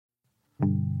The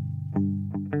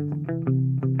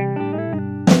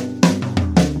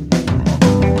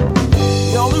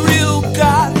only real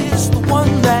God is the one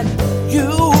that you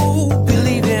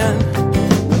believe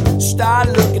in. Start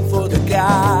looking for the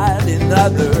God in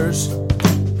others.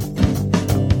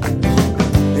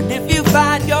 And if you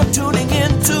find you're tuning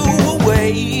into a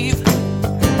wave,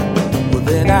 well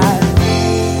then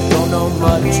I don't know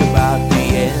much about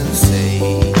being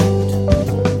saved.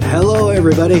 Hello,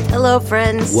 everybody. Hello,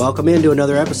 friends. Welcome into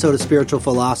another episode of Spiritual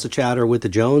Philosophy Chatter with the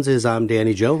Joneses. I'm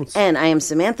Danny Jones. And I am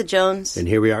Samantha Jones. And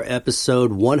here we are,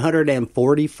 episode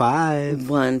 145.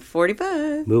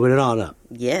 145. Moving it on up.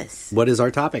 Yes. What is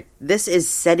our topic? This is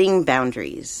setting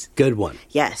boundaries. Good one.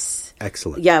 Yes.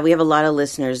 Excellent. Yeah, we have a lot of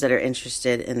listeners that are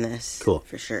interested in this. Cool.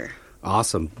 For sure.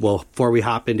 Awesome. Well, before we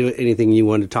hop into it, anything you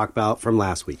wanted to talk about from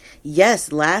last week?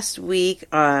 Yes, last week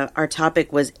our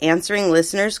topic was answering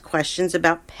listeners' questions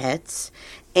about pets.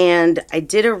 And I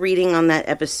did a reading on that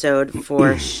episode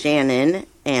for Shannon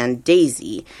and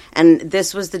Daisy. And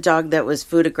this was the dog that was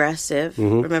food aggressive,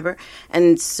 remember?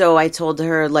 And so I told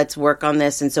her, let's work on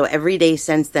this. And so every day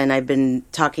since then, I've been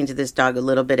talking to this dog a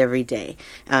little bit every day.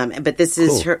 But this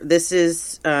is Cool. this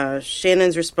is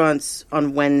Shannon's response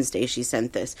on Wednesday. She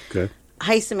sent this. Okay.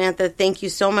 Hi, Samantha. Thank you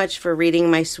so much for reading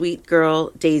my sweet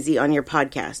girl, Daisy, on your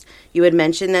podcast. You had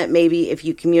mentioned that maybe if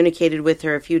you communicated with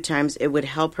her a few times, it would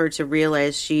help her to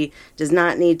realize she does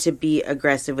not need to be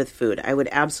aggressive with food. I would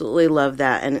absolutely love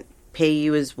that and pay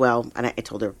you as well. And I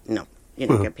told her, no, you're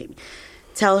not going to pay me.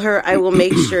 Tell her I will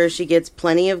make sure she gets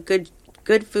plenty of good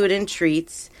food and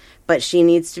treats, but she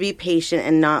needs to be patient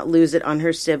and not lose it on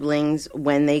her siblings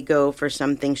when they go for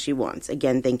something she wants.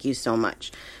 Again, thank you so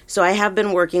much. So I have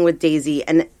been working with Daisy,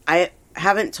 and I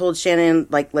haven't told Shannon,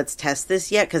 like, let's test this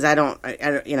yet, because I don't,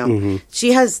 you know.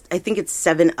 She has, I think it's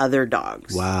 7 other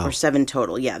dogs. Wow. Or 7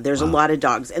 total. Yeah, there's a lot of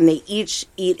dogs, and they each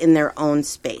eat in their own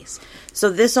space. So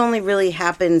this only really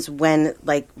happens when,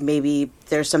 like, maybe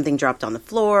there's something dropped on the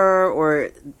floor, or,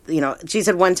 you know, she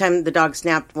said one time the dog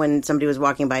snapped when somebody was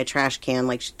walking by a trash can,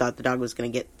 like she thought the dog was going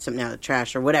to get something out of the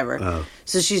trash or whatever. Oh.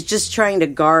 So she's just trying to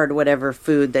guard whatever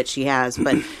food that she has.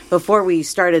 But before we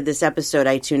started this episode,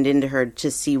 I tuned into her to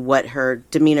see what her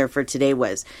demeanor for today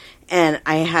was. And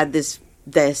I had this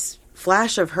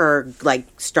flash of her, like,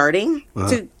 starting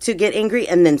to get angry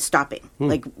and then stopping,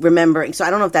 like, remembering. So I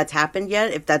don't know if that's happened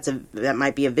yet, if that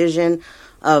might be a vision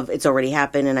of it's already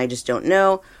happened and I just don't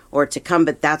know, or to come,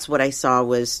 but that's what I saw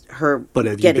was her But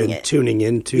have getting you been tuning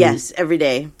into? Yes, every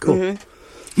day. Cool.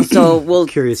 So we'll...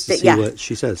 Curious to see what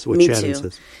she says, what Me Shannon too.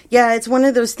 says. Yeah, it's one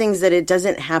of those things that it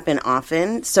doesn't happen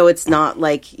often, so it's not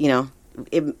like, you know,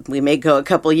 we may go a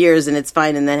couple years and it's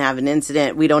fine and then have an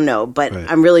incident. We don't know. But Right.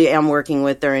 I really am working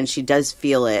with her and she does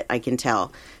feel it. I can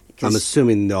tell. I'm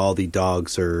assuming all the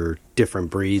dogs are different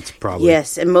breeds, probably.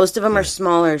 Yes, and most of them are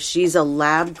smaller. She's a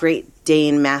Lab Great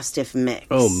Dane Mastiff mix.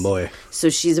 Oh, boy. So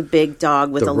she's a big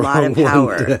dog with The a lot of wrong one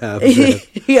power. to have that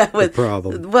Yeah, with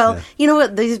problem. Well, Yeah. you know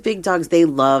what? These big dogs, they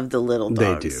love the little They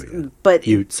dogs. do, yeah. But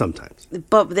Sometimes.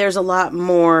 But there's a lot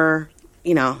more,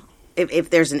 you know, if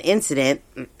there's an incident,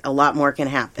 a lot more can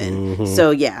happen. So,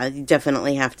 yeah, you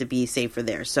definitely have to be safer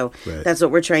there. So Right. that's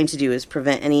what we're trying to do is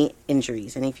prevent any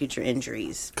injuries, any future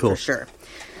injuries. Cool. For sure.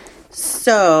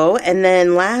 So, and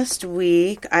then last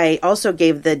week, I also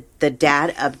gave the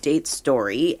dad update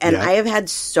story, and Yeah. I have had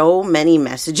so many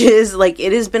messages. Like,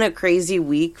 it has been a crazy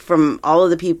week from all of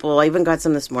the people. I even got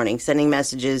some this morning sending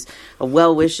messages of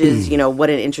well wishes, you know, what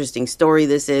an interesting story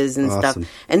this is and Awesome.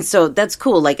 stuff. And so that's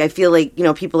cool. Like, I feel like, you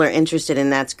know, people are interested,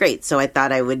 and that's great. So I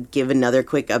thought I would give another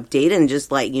quick update and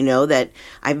just let you know that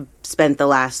I've spent the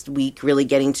last week really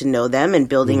getting to know them and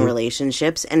building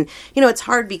relationships. And, you know, it's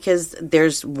hard because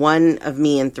there's one of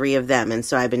me and 3 of them. And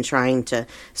so I've been trying to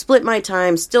split my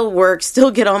time, still work, still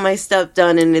get all my stuff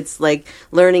done. And it's like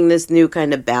learning this new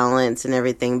kind of balance and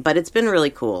everything. But it's been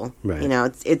really cool. Right. You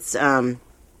know, it's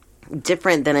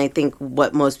different than I think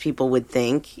what most people would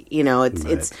think. You know,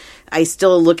 it's I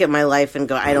still look at my life and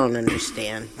go, I don't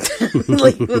understand.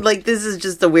 like this is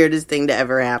just the weirdest thing to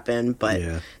ever happen. But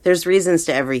there's reasons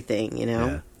to everything, you know.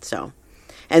 Yeah. So,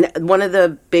 and one of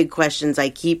the big questions I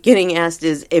keep getting asked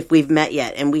is if we've met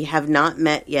yet, and we have not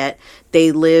met yet.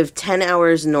 They live 10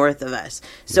 hours north of us,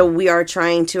 so we are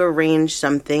trying to arrange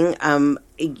something.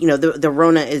 You know, the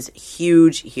Rona is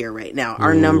huge here right now.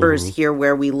 Our numbers here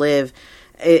where we live.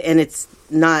 And it's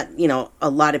not, you know,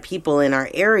 a lot of people in our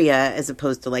area as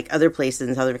opposed to like other places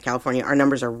in Southern California. Our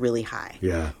numbers are really high.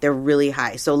 Yeah. They're really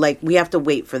high. So like we have to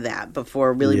wait for that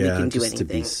before really we can do just anything.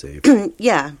 to be safe.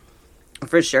 Yeah,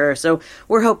 for sure. So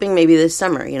we're hoping maybe this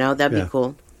summer, you know, that'd Yeah. be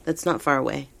cool. That's not far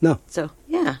away. No. So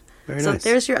yeah. Very so nice.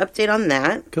 there's your update on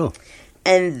that. Cool.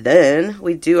 And then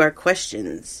we do our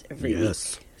questions every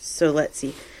Yes. week. So let's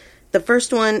see. The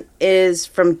first one is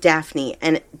from Daphne.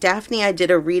 And Daphne, I did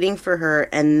a reading for her,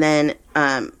 and then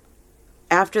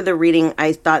after the reading,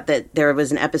 I thought that there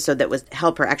was an episode that was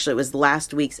help her. Actually, it was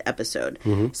last week's episode.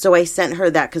 So I sent her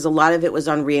that because a lot of it was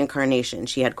on reincarnation.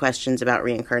 She had questions about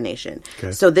reincarnation.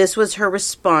 Okay. So this was her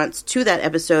response to that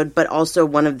episode, but also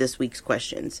one of this week's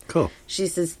questions. Cool. She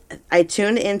says, I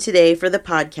tuned in today for the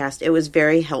podcast. It was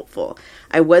very helpful.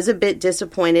 I was a bit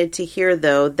disappointed to hear,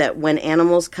 though, that when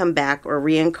animals come back or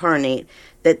reincarnate,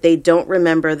 that they don't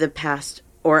remember the past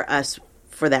or us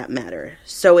for that matter.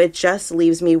 So it just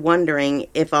leaves me wondering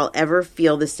if I'll ever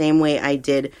feel the same way I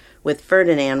did with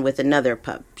Ferdinand with another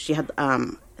pup. She had, I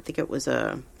think it was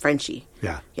a Frenchie.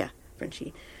 Yeah. Yeah,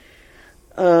 Frenchie.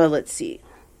 Let's see.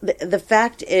 The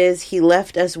fact is, he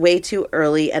left us way too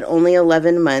early. At only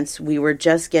 11 months, we were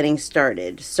just getting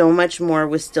started. So much more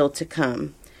was still to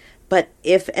come. But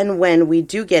if and when we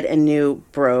do get a new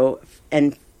bro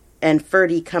and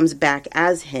Ferdy comes back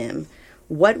as him,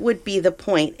 what would be the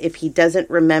point if he doesn't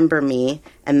remember me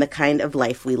and the kind of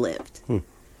life we lived?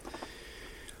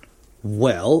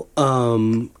 Well,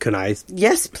 can I?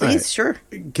 Yes, please, Right. sure.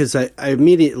 Because I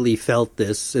immediately felt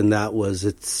this, and that was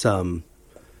it's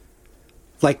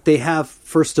like they have,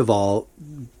 first of all,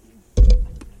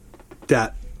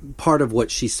 that part of what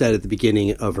she said at the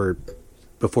beginning of her,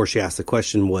 before she asked the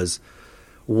question, was,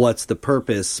 what's the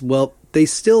purpose? Well, they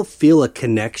still feel a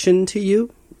connection to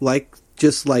you,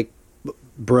 just like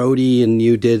Brody and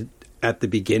you did at the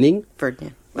beginning.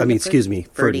 Ferdinand. Excuse me,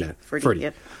 Ferdinand. Ferdy.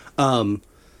 Yep.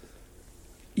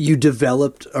 You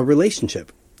developed a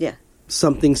relationship, Yeah.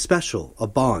 something special, a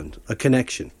bond, a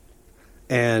connection.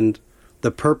 And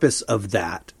the purpose of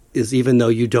that is, even though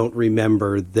you don't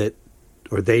remember that,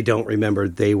 or they don't remember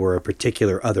they were a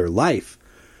particular other life,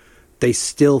 they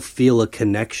still feel a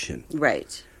connection.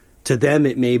 Right. To them,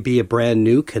 it may be a brand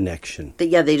new connection.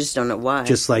 Yeah, they just don't know why.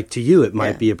 Just like to you, it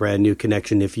might Yeah. be a brand new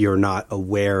connection if you're not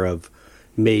aware of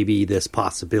maybe this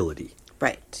possibility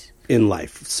Right. in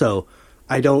life. So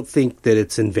I don't think that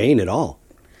it's in vain at all.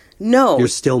 No. You're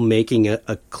still making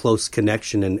a close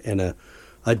connection and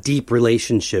a deep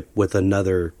relationship with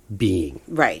another being.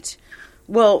 Right.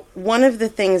 Well, one of the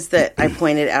things that I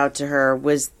pointed out to her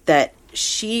was that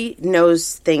she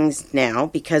knows things now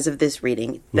because of this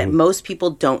reading that most people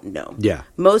don't know. Yeah.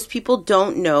 Most people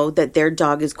don't know that their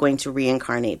dog is going to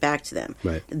reincarnate back to them.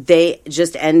 Right. They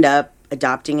just end up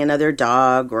adopting another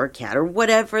dog or a cat or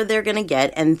whatever they're going to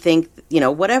get and think,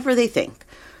 whatever they think.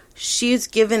 She's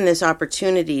given this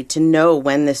opportunity to know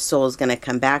when this soul is going to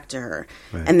come back to her.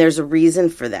 Right. And there's a reason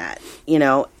for that,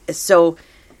 So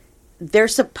they're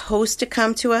supposed to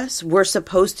come to us. We're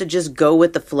supposed to just go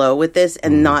with the flow with this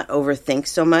and not overthink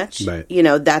so much. Right.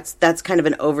 That's kind of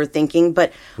an overthinking.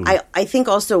 But I think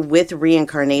also with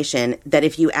reincarnation that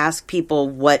if you ask people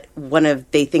what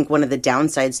they think one of the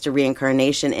downsides to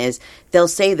reincarnation is, they'll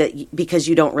say that because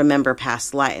you don't remember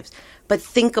past lives. But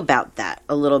think about that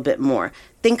a little bit more.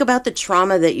 Think about the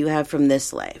trauma that you have from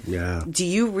this life. Yeah. Do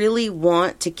you really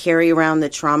want to carry around the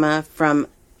trauma from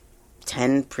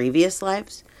 10 previous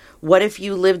lives? What if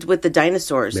you lived with the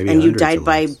dinosaurs Maybe and you hundreds died of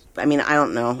by, lives. I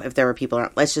don't know if there were people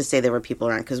around. Let's just say there were people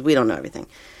around because we don't know everything.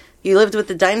 You lived with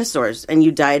the dinosaurs and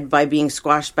you died by being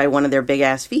squashed by one of their big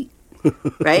ass feet.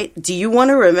 Right? Do you want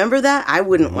to remember that? I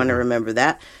wouldn't want to remember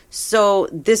that. So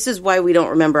this is why we don't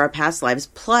remember our past lives.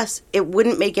 Plus, it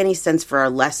wouldn't make any sense for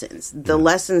our lessons. The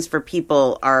lessons for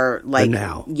people are like... The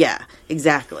now. Yeah,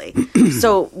 exactly.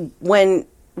 So when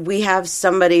we have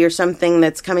somebody or something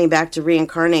that's coming back to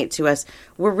reincarnate to us,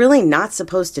 we're really not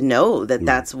supposed to know that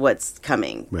that's what's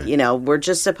coming. Right. We're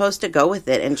just supposed to go with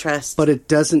it and trust. But it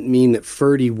doesn't mean that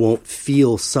Ferdy won't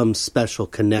feel some special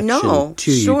connection No,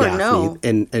 to sure, you,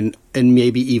 Daphne, no. and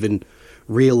maybe even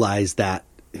realize that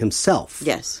himself.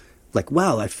 Yes. Like,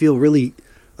 wow, I feel really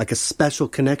like a special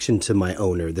connection to my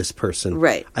owner, this person.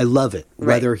 Right. I love it.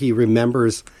 Right. Whether he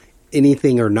remembers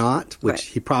anything or not, which Right.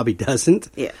 he probably doesn't.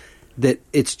 Yeah. That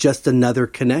it's just another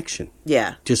connection.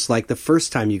 Yeah. Just like the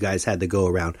first time you guys had to go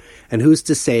around. And who's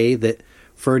to say that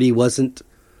Ferdy wasn't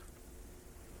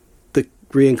the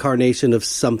reincarnation of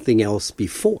something else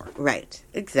before? Right.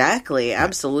 Exactly.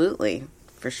 Absolutely.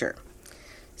 For sure.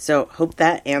 So, hope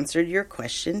that answered your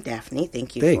question, Daphne.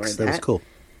 Thank you Thanks. for that. That was cool.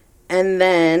 And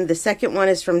then the second one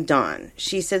is from Dawn.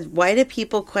 She says, why do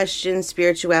people question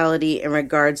spirituality in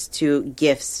regards to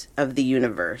gifts of the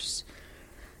universe?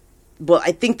 Well,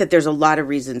 I think that there's a lot of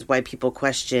reasons why people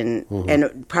question,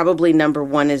 and probably number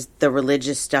one is the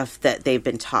religious stuff that they've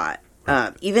been taught.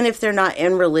 Even if they're not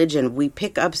in religion, we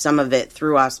pick up some of it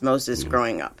through osmosis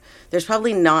growing up. There's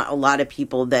probably not a lot of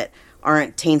people that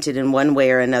aren't tainted in one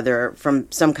way or another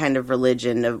from some kind of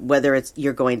religion, of whether it's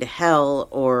you're going to hell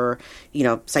or,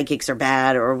 psychics are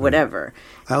bad or whatever.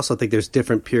 I also think there's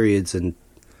different periods in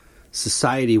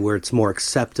society where it's more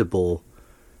acceptable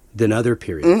than other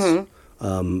periods.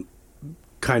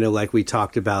 Kind of like we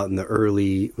talked about in the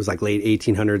it was like late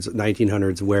 1800s,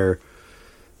 1900s, where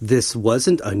this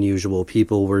wasn't unusual.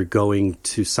 People were going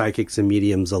to psychics and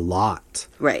mediums a lot.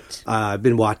 Right. I've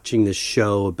been watching this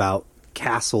show about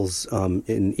castles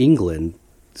in England,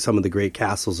 some of the great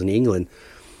castles in England,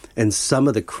 and some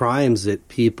of the crimes that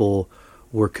people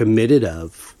were committed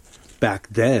of back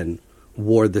then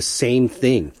were the same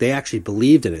thing. They actually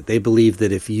believed in it. They believed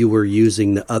that if you were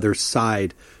using the other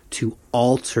side to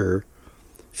alter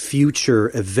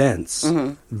future events,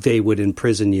 they would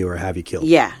imprison you or have you killed.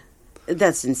 Yeah.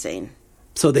 That's insane.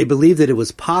 So they believed that it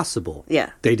was possible. Yeah.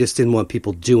 They just didn't want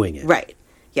people doing it. Right.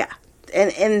 Yeah.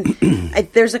 And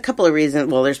there's a couple of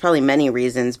reasons. Well, there's probably many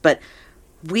reasons, but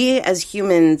we as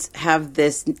humans have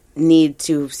this need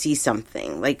to see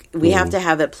something. Like, we have to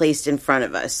have it placed in front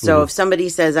of us. So if somebody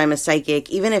says, I'm a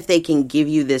psychic, even if they can give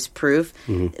you this proof,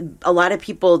 a lot of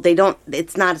people,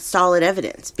 it's not solid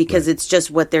evidence because it's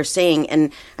just what they're saying.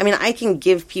 And I mean, I can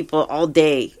give people all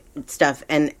day stuff,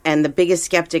 and the biggest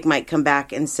skeptic might come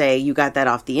back and say, you got that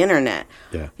off the internet.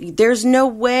 Yeah. There's no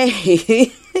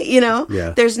way,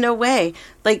 Yeah. There's no way.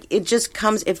 Like, it just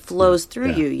comes, it flows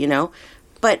through you,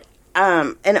 But,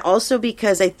 and also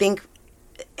because I think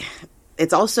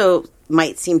it's also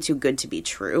might seem too good to be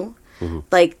true.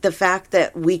 Like, the fact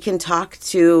that we can talk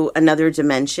to another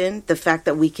dimension, the fact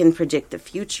that we can predict the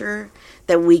future,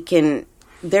 that we can,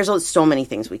 there's so many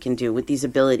things we can do with these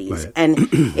abilities. Right. And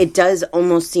it does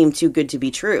almost seem too good to be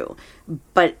true.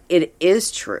 But it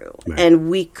is true. Right. And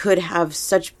we could have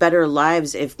such better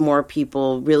lives if more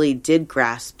people really did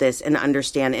grasp this and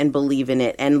understand and believe in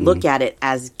it and look at it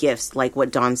as gifts, like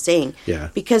what Don's saying. Yeah.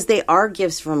 Because they are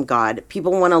gifts from God.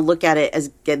 People want to look at it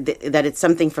as that it's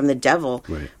something from the devil.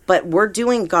 Right. But we're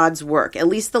doing God's work, at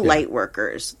least the light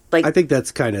workers. Like, I think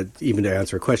that's kind of, even to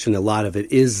answer a question, a lot of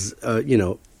it is,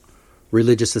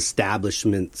 religious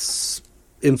establishments'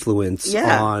 influence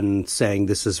on saying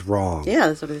this is wrong. yeah,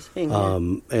 that's what I was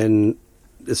saying. And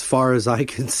as far as I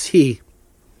can see,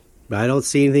 I don't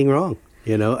see anything wrong.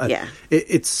 Yeah.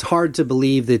 It's hard to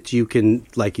believe that you can,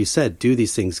 like you said, do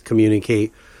these things,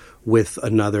 communicate with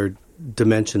another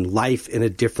dimension, life in a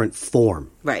different form.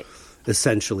 Right.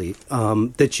 Essentially,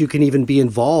 that you can even be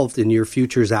involved in your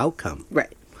future's outcome.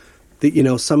 Right.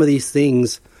 That, some of these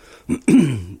things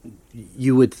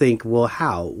you would think, well,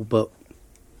 how? But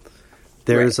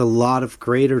there's a lot of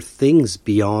greater things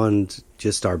beyond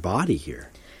just our body here.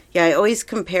 Yeah, I always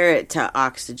compare it to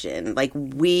oxygen. Like,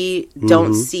 we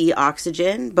don't see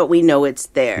oxygen, but we know it's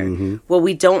there. Well,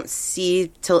 we don't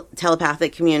see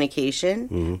telepathic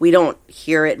communication. We don't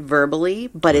hear it verbally,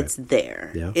 but it's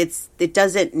there. Yeah. It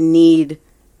doesn't need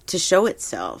to show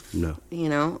itself. No.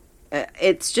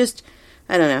 It's just,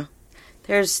 I don't know.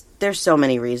 There's so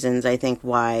many reasons, I think,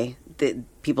 why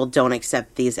people don't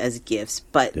accept these as gifts,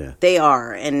 but they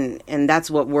are, and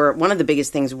that's what one of the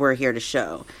biggest things we're here to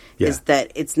show is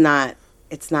that it's not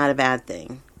a bad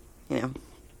thing,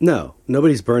 No,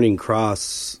 nobody's burning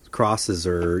crosses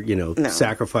or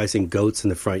sacrificing goats in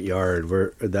the front yard.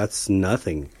 That's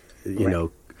nothing.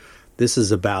 This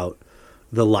is about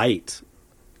the light,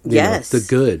 the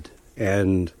good,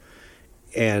 and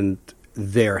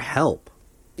their help.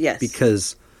 Yes,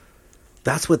 because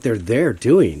that's what they're there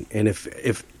doing. And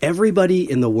if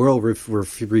everybody in the world were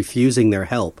refusing their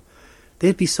help,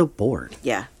 they'd be so bored.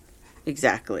 Yeah,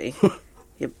 exactly.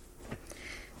 Yep.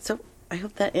 So I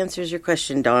hope that answers your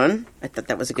question, Dawn. I thought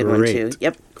that was a good one, too.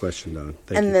 Yep. Question, Dawn.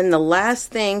 Thank you. Then the last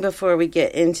thing before we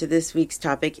get into this week's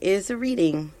topic is a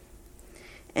reading.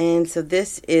 And so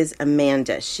this is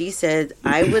Amanda. She said,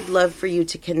 I would love for you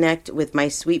to connect with my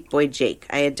sweet boy, Jake.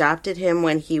 I adopted him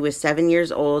when he was 7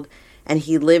 years old, and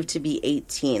he lived to be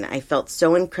 18. I felt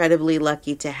so incredibly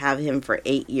lucky to have him for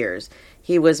 8 years.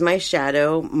 He was my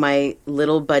shadow, my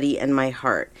little buddy, and my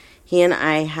heart. He and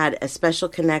I had a special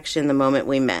connection the moment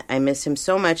we met. I miss him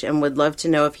so much and would love to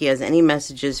know if he has any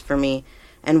messages for me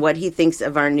and what he thinks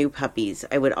of our new puppies.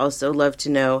 I would also love to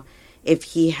know if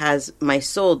he has my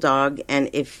soul dog, and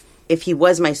if he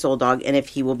was my soul dog, and if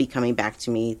he will be coming back to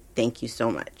me. Thank you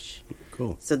so much.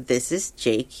 Cool. So this is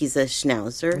Jake. He's a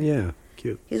schnauzer. Yeah,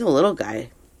 cute. He's a little guy.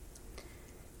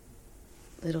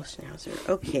 Little schnauzer.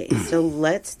 Okay, so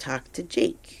let's talk to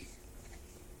Jake.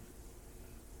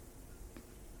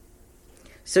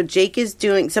 So Jake is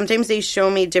doing, sometimes they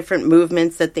show me different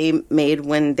movements that they made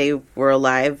when they were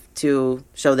alive to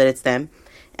show that it's them.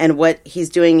 And what he's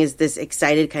doing is this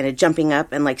excited kind of jumping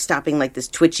up and like stopping like this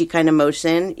twitchy kind of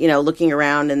motion, you know, looking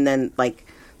around and then like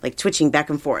twitching back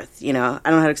and forth, you know. I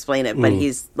don't know how to explain it, but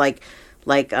he's like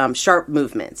sharp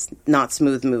movements, not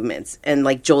smooth movements, and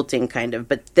like jolting kind of.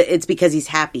 But it's because he's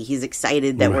happy. He's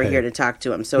excited that we're here to talk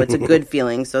to him. So it's a good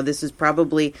feeling. So this is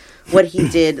probably what he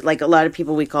did. Like a lot of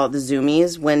people, we call it the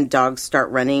zoomies, when dogs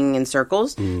start running in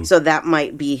circles. So that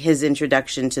might be his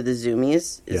introduction to the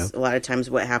zoomies. A lot of times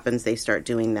what happens, they start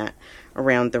doing that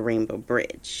around the Rainbow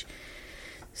Bridge.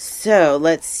 So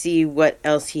let's see what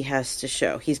else he has to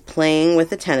show. He's playing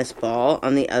with a tennis ball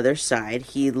on the other side.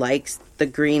 He likes the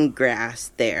green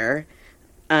grass there.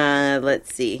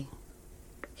 Let's see.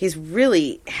 He's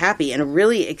really happy and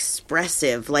really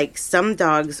expressive. Like some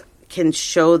dogs can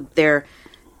show their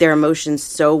emotions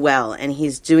so well. And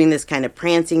he's doing this kind of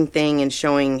prancing thing and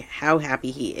showing how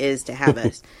happy he is to have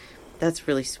us. That's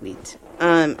really sweet.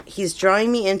 He's drawing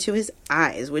me into his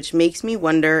eyes, which makes me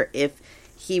wonder if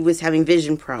he was having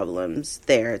vision problems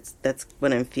there. That's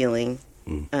what I'm feeling.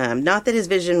 Not that his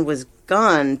vision was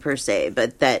gone per se,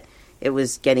 but that it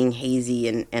was getting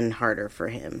hazy and harder for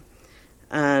him.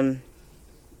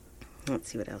 Let's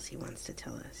see what else he wants to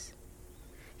tell us.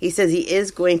 He says he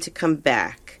is going to come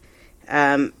back.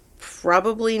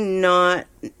 Probably not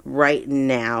right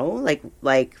now.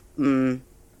 I'm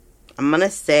going to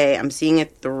say I'm seeing a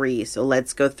 3, so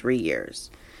let's go 3 years.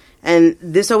 And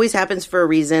this always happens for a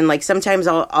reason. Like sometimes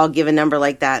I'll give a number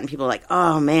like that and people are like,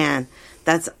 oh man,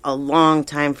 that's a long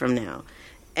time from now.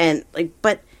 And like,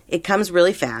 but it comes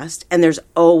really fast and there's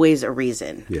always a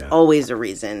reason. Yeah. Always a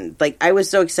reason. Like I was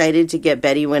so excited to get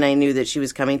Betty when I knew that she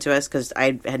was coming to us because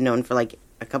I had known for like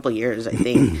a couple years, I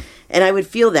think. And I would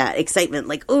feel that excitement,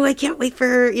 like, oh, I can't wait for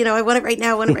her. You know, I want it right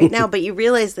now, But you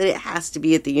realize that it has to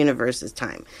be at the universe's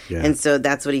time. Yeah. And so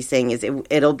that's what he's saying is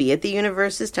it'll be at the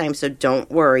universe's time. So don't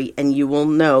worry. And you will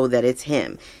know that it's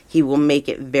him. He will make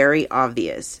it very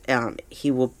obvious. He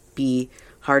will be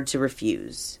hard to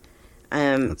refuse.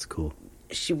 That's cool.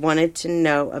 She wanted to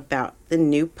know about the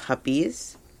new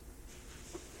puppies.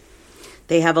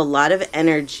 They have a lot of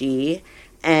energy.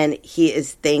 And he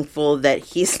is thankful that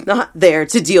he's not there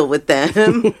to deal with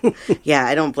them. Yeah,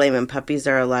 I don't blame him. Puppies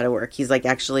are a lot of work. He's like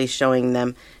actually showing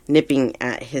them nipping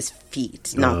at his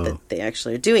feet. Not that they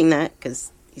actually are doing that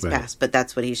because he's passed, but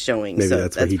that's what he's showing. Maybe so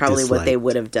that's probably what they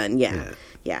would have done.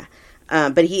 Yeah.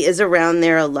 But he is around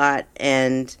there a lot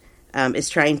and is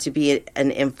trying to be an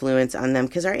influence on them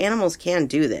because our animals can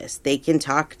do this. They can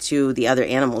talk to the other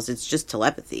animals. It's just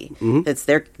telepathy. It's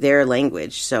their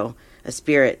language. So a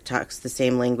spirit talks the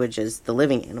same language as the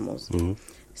living animals.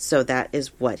 So that is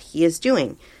what he is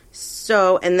doing.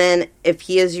 So, and then if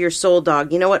he is your soul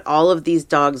dog, you know what? All of these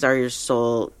dogs are your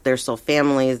soul, their soul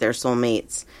families, their soul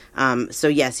mates. So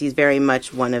yes, he's very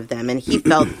much one of them. And he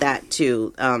felt that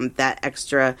too, that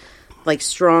extra, like,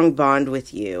 strong bond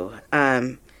with you.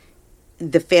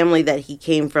 The family that he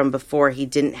came from before, he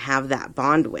didn't have that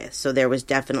bond with. So there was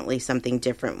definitely something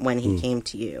different when he came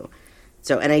to you.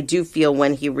 So, and I do feel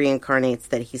when he reincarnates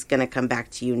that he's going to come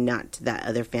back to you, not to that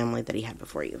other family that he had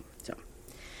before you.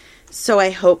 So I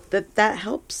hope that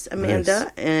helps, Amanda,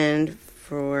 nice. And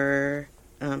for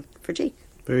Jake.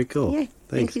 Very cool. Yay.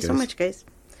 Thank you so much, guys.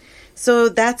 So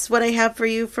that's what I have for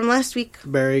you from last week.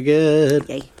 Very good.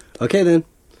 Yay. Okay, then.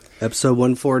 Episode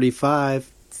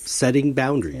 145, Setting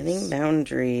Boundaries. Setting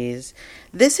Boundaries.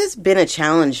 This has been a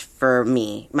challenge for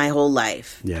me my whole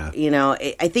life. Yeah. You know,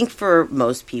 I think for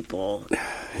most people.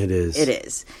 It is. It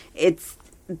is.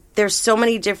 There's so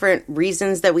many different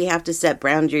reasons that we have to set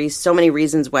boundaries, so many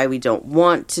reasons why we don't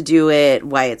want to do it,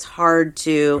 why it's hard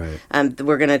to. Right.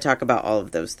 We're going to talk about all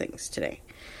of those things today.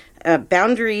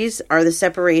 Boundaries are the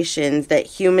separations that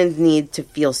humans need to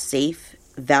feel safe,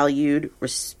 valued,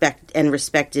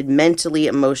 respected mentally,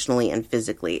 emotionally, and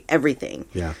physically. Everything.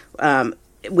 Yeah.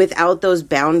 Without those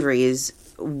boundaries,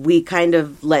 we kind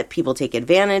of let people take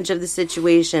advantage of the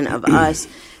situation, of us.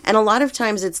 And a lot of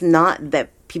times it's not that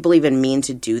people even mean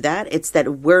to do that. It's that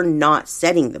we're not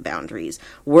setting the boundaries.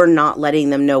 We're not letting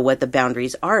them know what the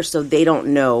boundaries are, so they don't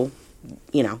know,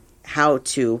 how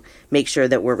to make sure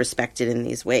that we're respected in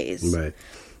these ways.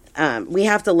 Right. We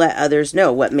have to let others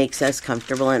know what makes us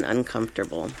comfortable and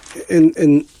uncomfortable.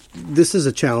 And this is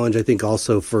a challenge, I think,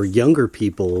 also for younger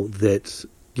people that,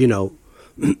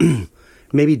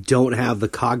 maybe don't have the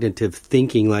cognitive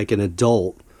thinking like an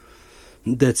adult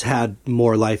that's had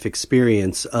more life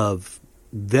experience of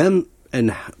them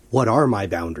and what are my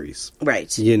boundaries.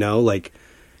 Right. Like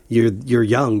you're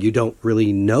young, you don't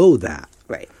really know that.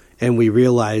 Right. And we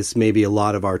realize maybe a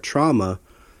lot of our trauma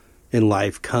in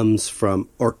life comes from,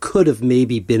 or could have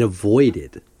maybe been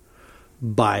avoided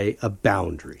by a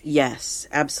boundary. Yes,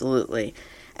 absolutely.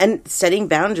 And setting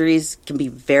boundaries can be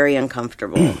very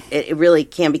uncomfortable. It really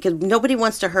can, because nobody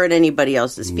wants to hurt anybody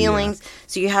else's feelings. Yeah.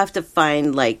 So you have to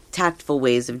find like tactful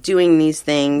ways of doing these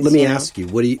things. Let me ask you,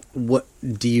 what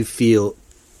do you feel?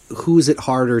 Who's it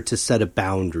harder to set a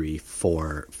boundary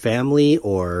for, family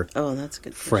or that's a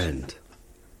good friend? Question.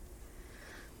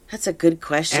 That's a good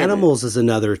question. Animals is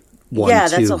another one yeah,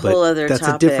 too. That's a whole other that's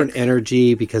topic. A different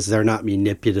energy because they're not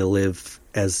manipulative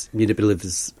as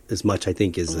much, I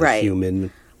think, as a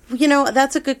human. You know,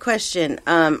 that's a good question.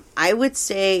 I would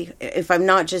say, if I'm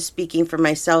not just speaking for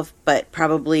myself, but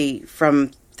probably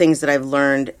from things that I've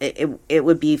learned, it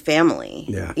would be family.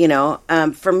 Yeah. You know,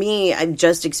 for me, I'm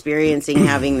just experiencing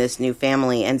having this new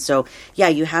family. And so, yeah,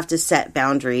 you have to set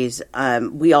boundaries.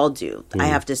 We all do. I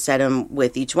have to set them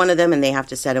with each one of them, and they have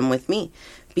to set them with me.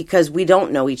 Because we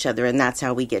don't know each other, and that's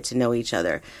how we get to know each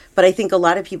other. But I think a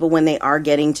lot of people, when they are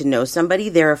getting to know somebody,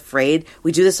 they're afraid.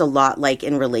 We do this a lot, like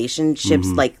in relationships,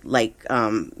 like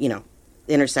you know,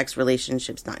 intersex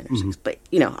relationships, not intersex, but,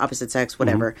 you know, opposite sex,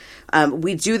 whatever.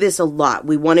 We do this a lot.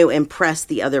 We want to impress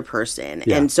the other person.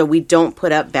 Yeah. And so we don't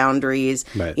put up boundaries.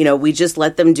 Right. You know, we just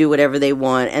let them do whatever they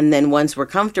want. And then once we're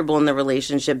comfortable in the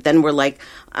relationship, then we're like,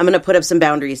 I'm going to put up some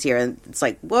boundaries here. And it's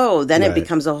like, whoa, then it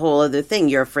becomes a whole other thing.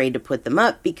 You're afraid to put them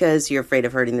up because you're afraid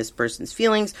of hurting this person's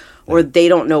feelings, or they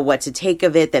don't know what to take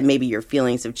of it, that maybe your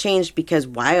feelings have changed because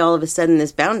why all of a sudden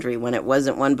this boundary when it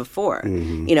wasn't one before?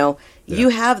 You know, you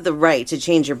have the right to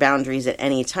change your boundaries at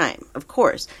any time, of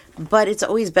course. But it's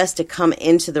always best to come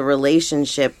into the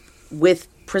relationship with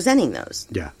presenting those.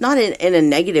 Yeah. Not in a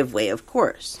negative way, of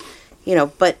course. You know,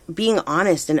 but being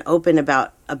honest and open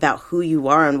about who you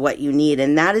are and what you need.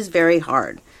 And that is very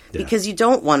hard because you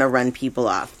don't want to run people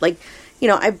off. Like, you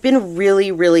know, I've been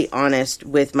really, really honest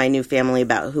with my new family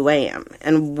about who I am.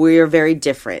 And we're very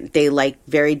different. They like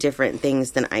very different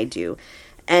things than I do.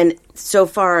 And so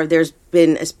far, there's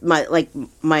been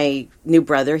my new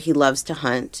brother. He loves to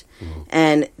hunt,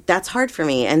 and that's hard for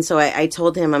me. And so I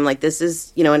told him, I'm like, this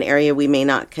is, you know, an area we may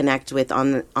not connect with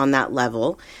on that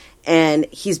level. And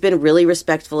he's been really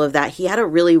respectful of that. He had a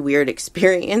really weird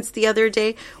experience the other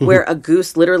day where a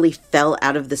goose literally fell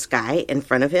out of the sky in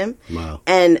front of him. Wow!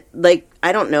 And like,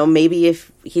 I don't know, maybe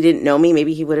if he didn't know me,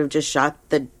 maybe he would have just shot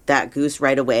that goose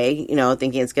right away, you know,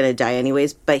 thinking it's going to die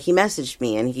anyways. But he messaged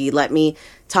me and he let me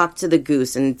talk to the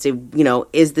goose and say, you know,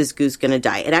 is this goose going to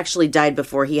die? It actually died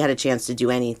before he had a chance to do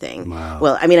anything. Wow.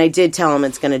 Well, I mean, I did tell him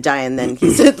it's going to die. And then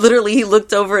he said, literally, he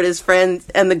looked over at his friend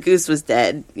and the goose was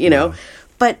dead, you know. Wow.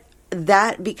 But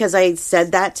that, because I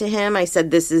said that to him, I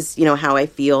said, this is, you know, how I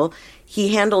feel.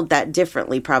 He handled that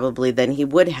differently probably than he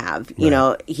would have. You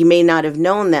know, he may not have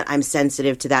known that I'm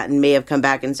sensitive to that and may have come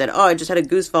back and said, oh, I just had a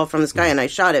goose fall from the sky and I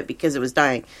shot it because it was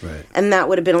dying. Right. And that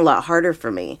would have been a lot harder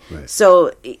for me. Right.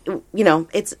 So, you know,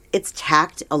 it's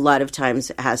tact a lot of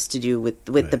times has to do with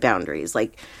the boundaries.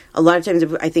 Like, a lot of times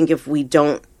I think if we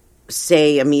don't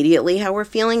say immediately how we're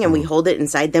feeling and we hold it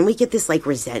inside, then we get this like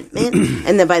resentment.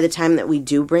 And then by the time that we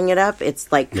do bring it up, it's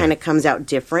like kind of comes out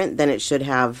different than it should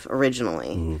have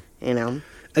originally. You know,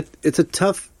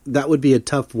 that would be a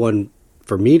tough one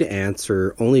for me to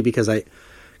answer, only because I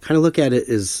kind of look at it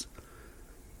as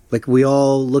like we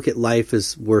all look at life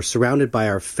as we're surrounded by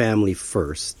our family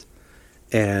first,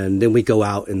 and then we go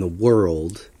out in the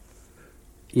world,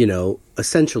 you know,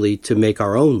 essentially to make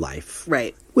our own life.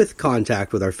 Right. With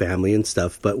contact with our family and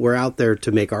stuff, but we're out there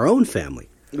to make our own family.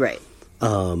 Right.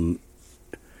 And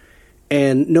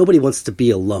nobody wants to be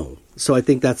alone. So I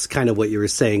think that's kind of what you were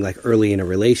saying, like early in a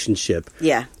relationship.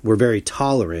 Yeah. We're very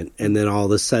tolerant, and then all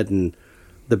of a sudden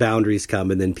the boundaries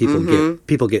come, and then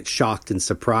people get shocked and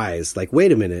surprised. Like,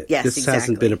 wait a minute, this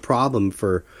hasn't been a problem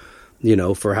for, you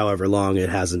know, for however long it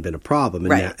hasn't been a problem,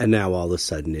 and, and now all of a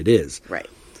sudden it is. Right.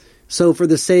 So for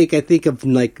the sake, I think, of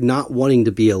like not wanting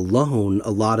to be alone,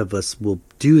 a lot of us will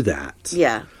do that.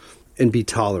 Yeah. And be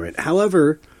tolerant.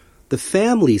 However, the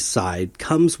family side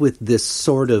comes with this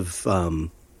sort of,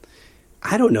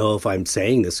 I don't know if I'm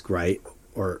saying this right,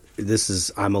 or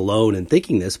I'm alone in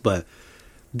thinking this, but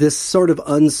this sort of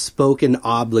unspoken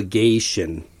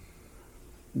obligation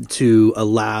to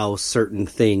allow certain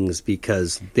things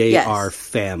because they are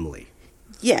family.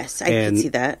 Yes, I can see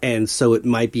that. And so it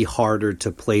might be harder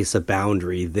to place a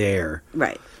boundary there.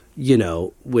 Right. You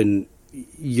know, when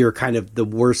you're kind of the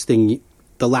last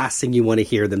thing you want to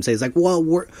hear them say is like,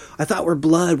 well, I thought we're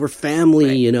blood, we're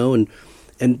family, you know,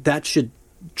 and that should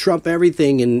trump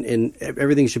everything and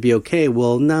everything should be okay.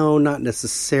 Well, no, not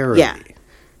necessarily. Yeah.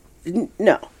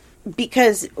 No,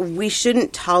 because we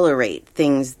shouldn't tolerate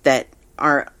things that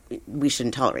we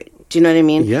shouldn't tolerate. Do you know what I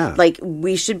mean? Yeah. Like,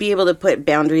 we should be able to put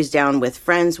boundaries down with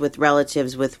friends, with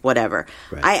relatives, with whatever.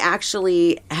 Right. I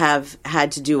actually have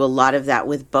had to do a lot of that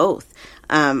with both.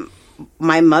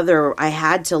 My mother, I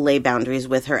had to lay boundaries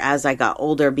with her as I got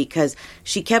older because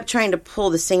she kept trying to pull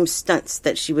the same stunts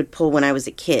that she would pull when I was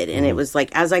a kid. And it was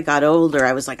like, as I got older,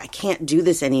 I was like, I can't do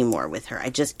this anymore with her. I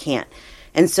just can't.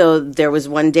 And so there was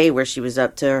one day where she was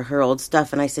up to her old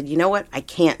stuff, and I said, you know what? I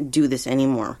can't do this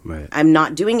anymore. Right. I'm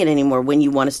not doing it anymore. When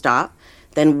you want to stop,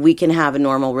 then we can have a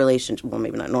normal relationship. Well,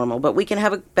 maybe not normal, but we can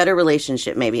have a better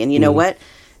relationship maybe. And you know what?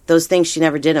 Those things, she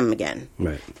never did them again.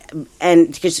 Right.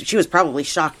 And because she was probably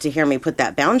shocked to hear me put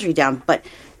that boundary down, but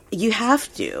you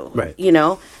have to. Right. You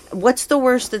know? What's the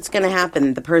worst that's going to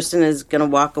happen? The person is going to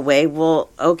walk away. Well,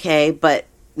 okay, but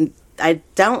I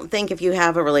don't think if you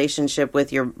have a relationship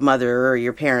with your mother or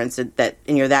your parents and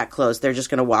you're that close, they're just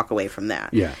going to walk away from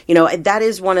that. Yeah. You know, that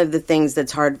is one of the things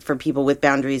that's hard for people with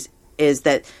boundaries is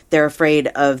that they're afraid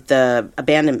of the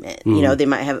abandonment. You know, they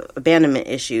might have abandonment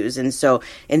issues. And so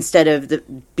instead of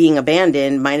being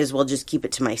abandoned, might as well just keep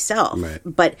it to myself. Right.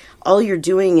 But all you're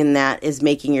doing in that is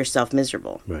making yourself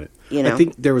miserable. Right. You know? I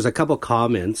think there was a couple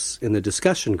comments in the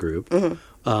discussion group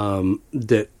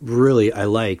that really I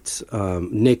liked.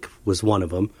 Nick was one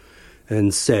of them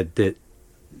and said that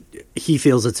he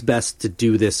feels it's best to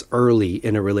do this early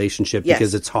in a relationship Yes.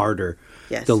 because it's harder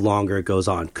Yes. the longer it goes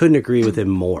on. Couldn't agree with him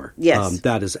more. Yes.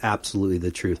 That is absolutely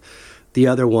the truth. The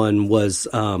other one was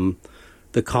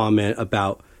the comment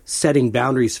about setting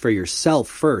boundaries for yourself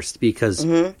first because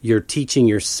you're teaching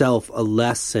yourself a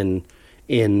lesson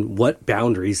in what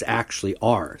boundaries actually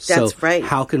are. That's right.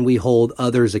 How can we hold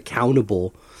others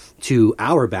accountable to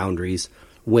our boundaries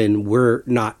when we're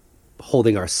not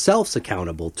holding ourselves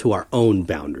accountable to our own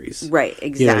boundaries? Right,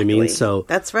 exactly. You know what I mean? So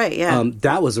that's right, yeah.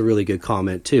 that was a really good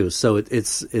comment too. So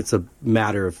it's a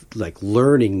matter of like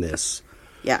learning this.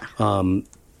 Yeah. And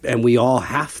we all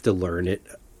have to learn it,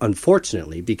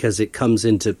 unfortunately, because it comes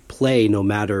into play no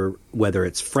matter whether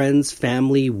it's friends,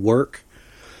 family, work.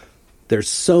 There's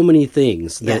so many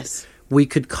things that Yes. we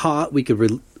could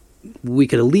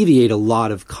alleviate a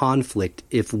lot of conflict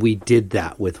if we did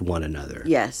that with one another.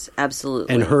 Yes,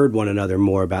 absolutely. And heard one another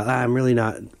more about, I'm really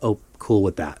not cool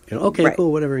with that. You know, okay, Right.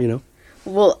 cool, whatever, you know.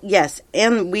 Well, yes,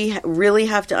 and we really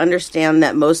have to understand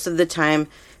that most of the time,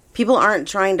 people aren't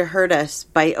trying to hurt us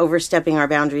by overstepping our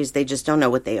boundaries. They just don't know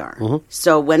what they are.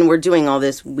 So when we're doing all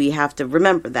this, we have to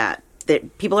remember that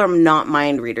people are not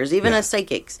mind readers, even as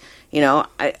psychics. You know,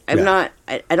 I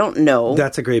don't know.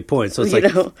 That's a great point. So it's You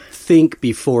like, know? think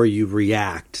before you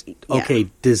react. Yeah. Okay,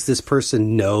 does this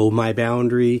person know my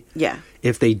boundary? Yeah.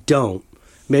 If they don't,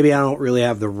 maybe I don't really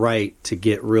have the right to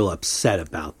get real upset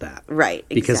about that. Right,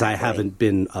 Because I exactly. haven't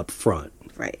been upfront.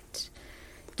 Right.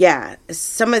 Yeah.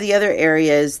 Some of the other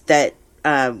areas that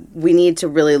we need to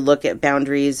really look at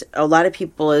boundaries. A lot of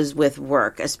people is with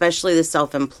work, especially the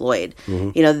self-employed.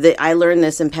 You know, I learned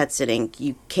this in pet sitting.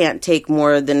 You can't take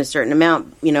more than a certain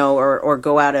amount, you know, or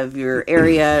go out of your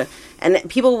area. And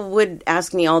people would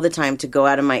ask me all the time to go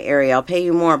out of my area. I'll pay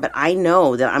you more, but I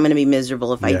know that I'm going to be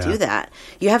miserable if I do that.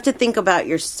 You have to think about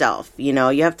yourself. You know,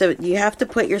 you have to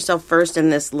put yourself first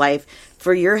in this life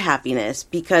for your happiness,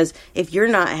 because if you're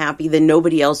not happy, then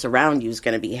nobody else around you is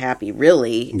going to be happy,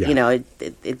 really. Yeah. You know,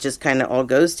 it just kind of all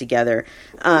goes together.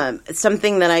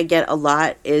 Something that I get a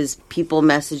lot is people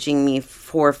messaging me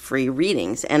for free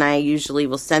readings, and I usually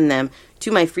will send them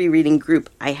to my free reading group.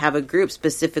 I have a group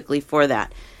specifically for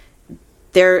that.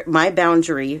 They're my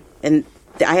boundary, and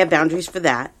I have boundaries for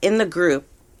that. In the group,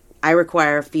 I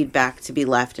require feedback to be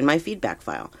left in my feedback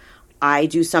file. I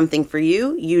do something for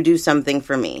you, you do something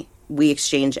for me. We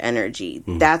exchange energy.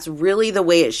 That's really the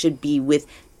way it should be with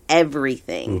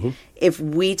everything. If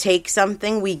we take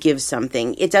something, we give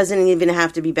something. It doesn't even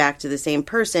have to be back to the same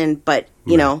person, but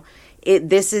you know,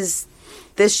 this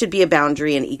should be a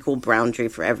boundary, an equal boundary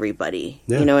for everybody.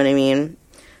 Yeah. You know what I mean?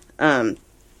 I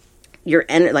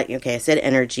said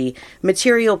energy,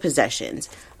 material possessions.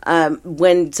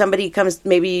 When somebody comes,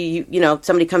 maybe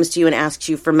somebody comes to you and asks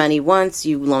you for money once,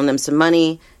 you loan them some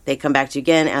money. They come back to you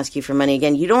again, ask you for money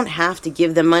again. You don't have to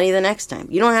give them money the next time.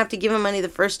 You don't have to give them money the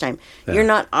first time. Yeah. You're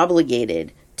not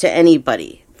obligated to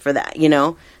anybody for that, you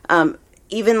know?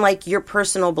 Even like your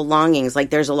personal belongings, like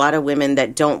there's a lot of women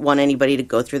that don't want anybody to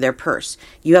go through their purse.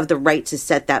 You have the right to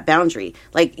set that boundary.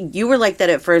 Like you were like that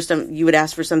at first. You would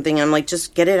ask for something, and I'm like,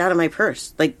 just get it out of my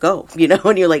purse. Like go, you know.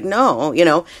 And you're like, no, you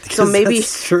know. So maybe that's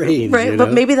strange, right? You know?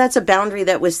 But maybe that's a boundary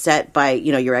that was set by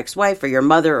your ex-wife or your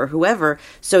mother or whoever.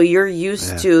 So you're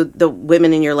used to the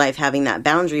women in your life having that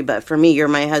boundary. But for me, you're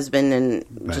my husband,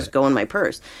 and just go in my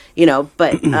purse, you know.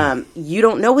 But you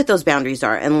don't know what those boundaries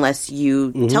are unless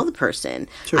you tell the person.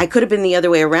 person. Sure. I could have been the other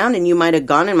way around, and you might have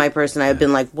gone in my purse, and I've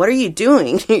been like, "What are you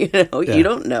doing?" You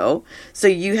don't know. So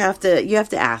you have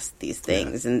to ask these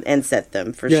things and set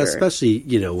them for sure. Especially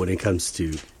when it comes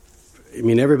to, I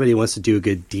mean, everybody wants to do a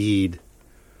good deed,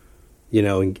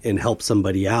 and help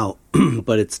somebody out,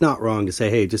 but it's not wrong to say,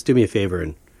 "Hey, just do me a favor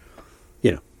and,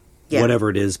 whatever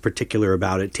it is particular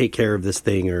about it, take care of this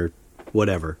thing or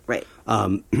whatever." Right.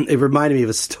 It reminded me of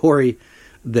a story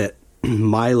that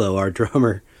Milo, our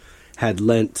drummer, had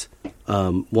lent,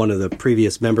 one of the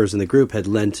previous members in the group had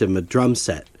lent him a drum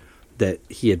set that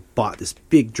he had bought, this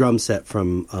big drum set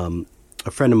from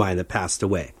a friend of mine that passed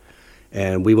away.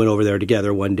 And we went over there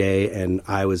together one day, and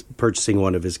I was purchasing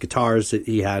one of his guitars that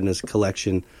he had in his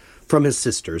collection from his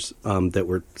sisters that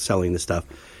were selling the stuff.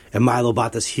 And Milo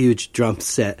bought this huge drum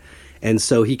set, and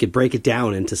so he could break it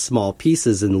down into small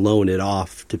pieces and loan it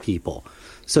off to people.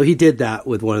 So he did that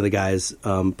with one of the guys,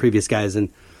 previous guys, and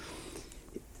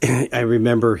I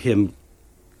remember him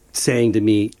saying to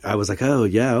me, I was like, "Oh,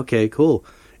 yeah, okay, cool."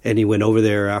 And he went over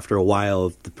there after a while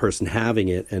of the person having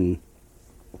it, and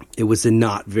it was in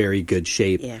not very good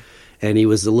shape. Yeah. And he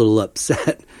was a little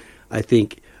upset, I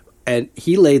think. And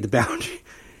he laid the boundary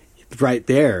right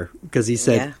there because he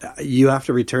said, "You have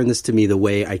to return this to me the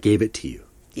way I gave it to you."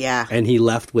 Yeah. And he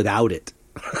left without it.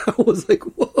 I was like,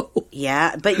 whoa.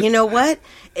 Yeah, but you know what?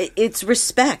 It's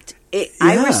respect.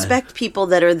 I respect people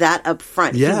that are that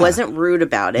upfront. Yeah. He wasn't rude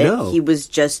about it. No. He was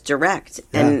just direct.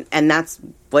 And that's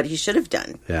what he should have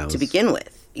done to begin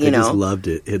with. I just loved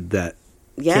it, that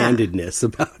candidness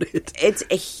about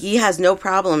it. He has no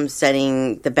problem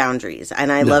setting the boundaries,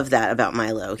 and I love that about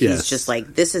Milo. He's just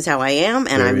like, this is how I am,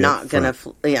 and I'm not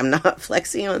I'm not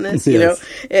flexing on this. You know,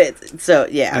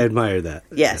 I admire that.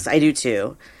 Yes, I do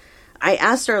too. I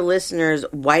asked our listeners,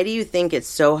 why do you think it's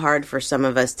so hard for some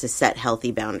of us to set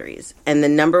healthy boundaries? And the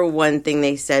number one thing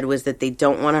they said was that they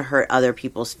don't want to hurt other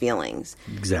people's feelings.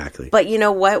 Exactly. But you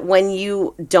know what? When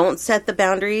you don't set the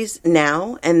boundaries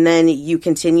now and then you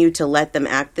continue to let them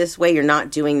act this way, you're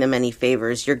not doing them any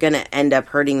favors. You're going to end up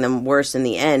hurting them worse in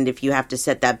the end if you have to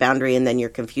set that boundary and then you're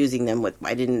confusing them with,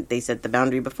 why didn't they set the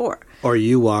boundary before? Or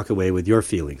you walk away with your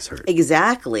feelings hurt.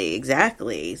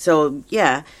 Exactly. So,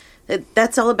 yeah.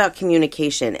 That's all about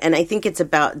communication. And I think it's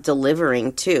about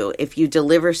delivering, too. If you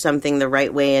deliver something the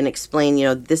right way and explain,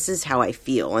 this is how I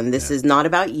feel. And this is not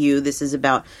about you. This is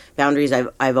about boundaries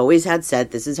I've always had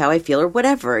set. This is how I feel, or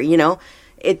whatever,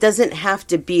 It doesn't have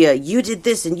to be you did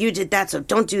this and you did that, so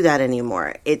don't do that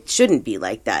anymore. It shouldn't be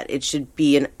like that. It should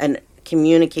be an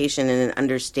communication and an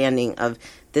understanding of,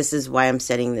 this is why I'm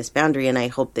setting this boundary, and I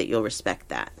hope that you'll respect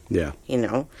that. Yeah.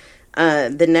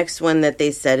 The next one that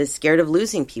they said is scared of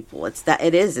losing people. It's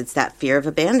that fear of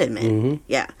abandonment. Mm-hmm.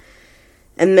 Yeah.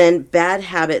 And then bad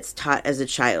habits taught as a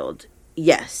child.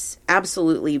 Yes,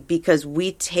 absolutely. Because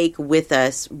we take with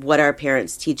us what our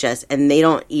parents teach us, and they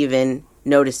don't even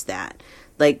notice that.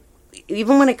 Like,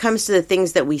 even when it comes to the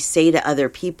things that we say to other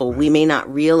people, we may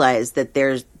not realize that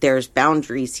there's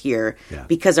boundaries here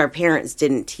because our parents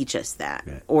didn't teach us that.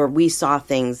 Right. Or we saw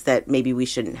things that maybe we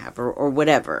shouldn't have, or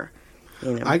whatever.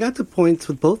 I got to points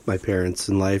with both my parents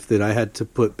in life that I had to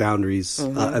put boundaries,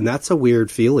 and that's a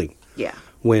weird feeling. Yeah.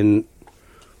 When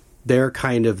they're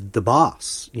kind of the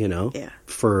boss,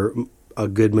 for a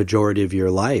good majority of your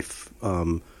life,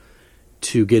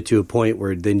 to get to a point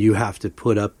where then you have to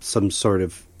put up some sort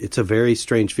of, it's a very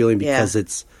strange feeling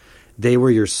because they were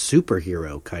your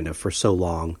superhero kind of for so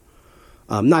long.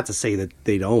 Not to say that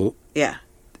they don't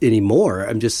anymore.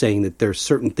 I'm just saying that there's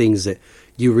certain things that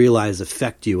you realize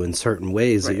affect you in certain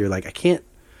ways that you're like, I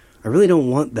really don't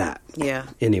want that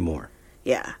anymore.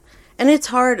 Yeah. And it's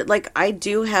hard. Like, I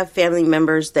do have family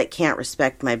members that can't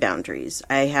respect my boundaries.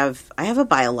 I have a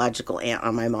biological aunt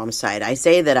on my mom's side. I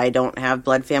say that I don't have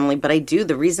blood family, but I do.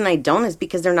 The reason I don't is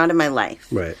because they're not in my life.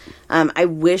 Right. I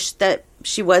wish that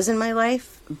she was in my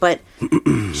life, but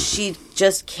she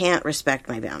just can't respect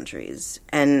my boundaries.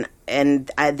 And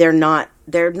they're not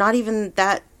even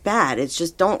that bad. It's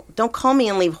just don't call me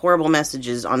and leave horrible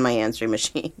messages on my answering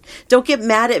machine. Don't get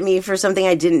mad at me for something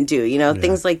I didn't do,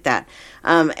 things like that.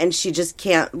 And she just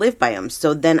can't live by them.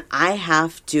 So then I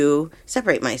have to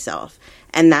separate myself.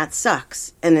 And that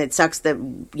sucks. And it sucks that,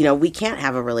 we can't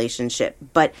have a relationship.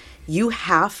 But you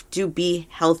have to be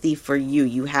healthy for you.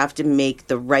 You have to make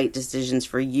the right decisions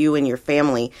for you and your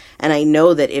family. And I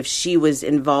know that if she was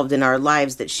involved in our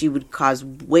lives, that she would cause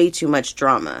way too much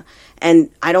drama. And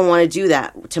I don't want to do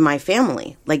that to my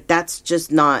family. Like, that's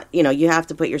just not, you have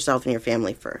to put yourself and your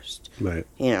family first. Right.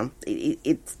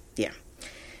 It's, yeah.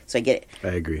 So I get it.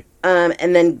 I agree.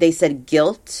 And then they said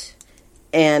guilt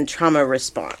and trauma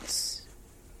response.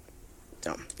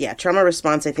 So, yeah, trauma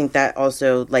response, I think that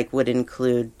also, like, would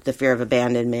include the fear of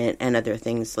abandonment and other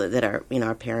things that are,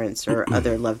 our parents or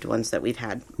other loved ones that we've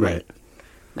had Right.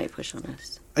 might push on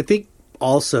us. I think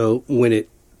also when it,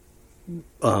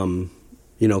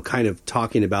 kind of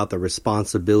talking about the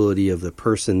responsibility of the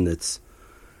person that's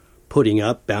putting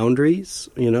up boundaries,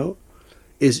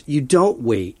 is you don't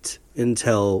wait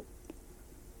until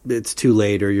it's too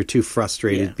late or you're too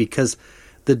frustrated because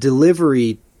the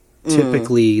delivery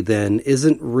typically then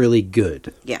isn't really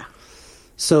good. Yeah.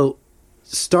 So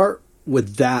start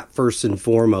with that first and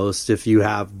foremost. If you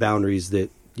have boundaries that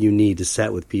you need to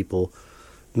set with people,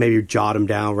 maybe jot them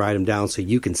down, write them down so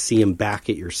you can see them back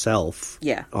at yourself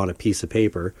on a piece of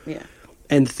paper. Yeah.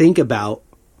 And think about,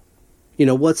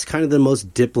 what's kind of the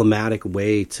most diplomatic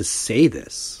way to say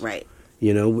this. Right.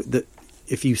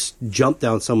 If you jump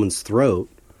down someone's throat,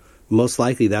 most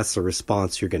likely that's the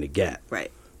response you're going to get.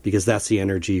 Right. Because that's the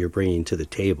energy you're bringing to the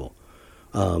table.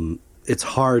 It's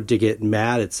hard to get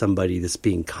mad at somebody that's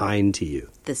being kind to you.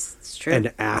 This is true.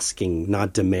 And asking,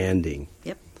 not demanding.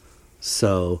 Yep.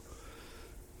 So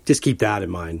just keep that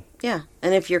in mind. Yeah.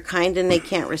 And if you're kind and they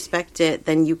can't respect it,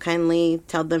 then you kindly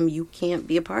tell them you can't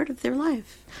be a part of their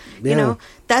life. Yeah.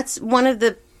 That's one of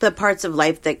the parts of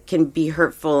life that can be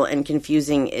hurtful and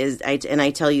confusing and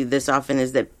I tell you this often,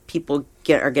 is that people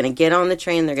are going to get on the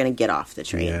train, they're going to get off the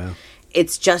train. Yeah.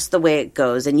 It's just the way it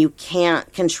goes, and you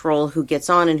can't control who gets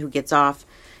on and who gets off.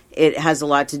 It has a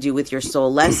lot to do with your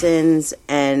soul lessons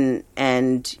and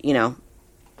the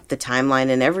timeline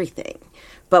and everything.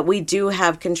 But we do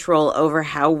have control over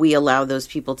how we allow those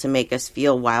people to make us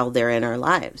feel while they're in our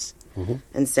lives. Mm-hmm.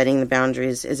 And setting the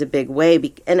boundaries is a big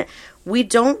way. And we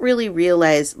don't really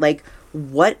realize, like,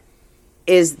 what's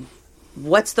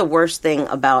the worst thing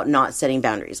about not setting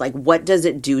boundaries? Like, what does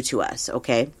it do to us,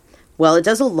 okay? Well, it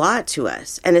does a lot to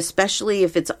us, and especially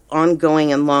if it's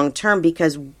ongoing and long-term,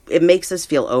 because it makes us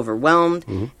feel overwhelmed,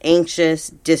 anxious,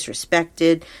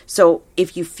 disrespected. So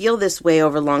if you feel this way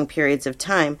over long periods of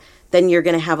time, then you're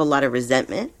going to have a lot of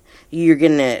resentment. You're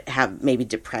going to have maybe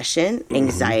depression,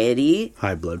 anxiety.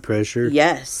 High blood pressure.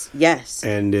 Yes.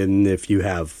 And then if you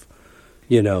have,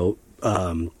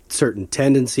 certain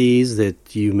tendencies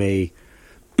that you may,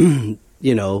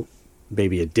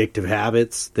 maybe addictive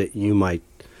habits, that you might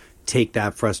take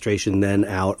that frustration then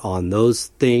out on those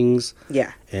things.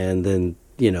 Yeah. And then,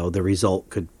 the result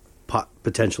could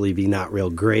potentially be not real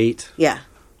great. Yeah.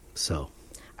 So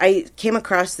I came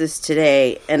across this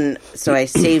today, and so I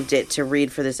saved it to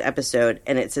read for this episode,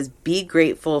 and it says, be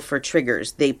grateful for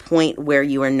triggers. They point where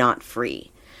you are not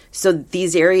free. So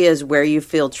these areas where you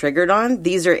feel triggered on,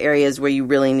 these are areas where you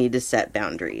really need to set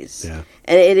boundaries. Yeah.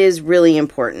 And it is really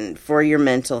important for your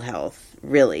mental health,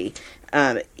 really.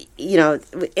 In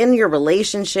your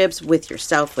relationships, with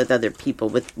yourself, with other people,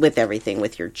 with everything,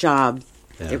 with your job.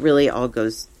 Yeah. It really all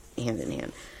goes hand in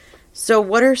hand. So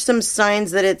what are some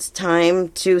signs that it's time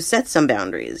to set some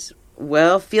boundaries?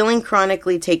 Well, feeling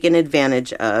chronically taken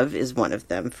advantage of is one of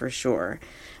them, for sure.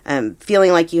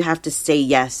 Feeling like you have to say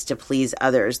yes to please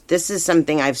others. This is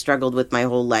something I've struggled with my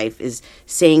whole life, is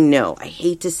saying no. I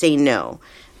hate to say no.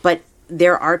 But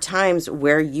there are times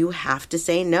where you have to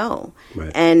say no.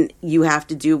 Right. And you have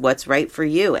to do what's right for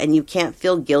you. And you can't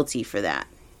feel guilty for that.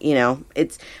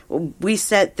 We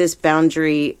set this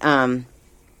boundary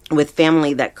with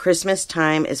family that Christmas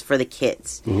time is for the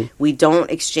kids. Mm-hmm. We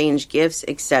don't exchange gifts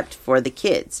except for the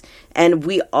kids. And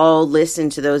we all listen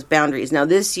to those boundaries. Now,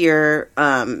 this year,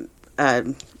 what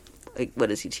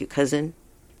is he to you? Cousin?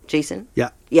 Jason? Yeah.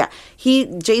 Yeah.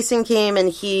 Jason came and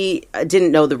he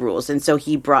didn't know the rules. And so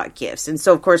he brought gifts. And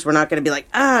so, of course, we're not going to be like,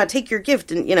 take your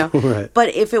gift. And, Right.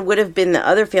 But if it would have been the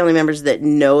other family members that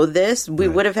know this, we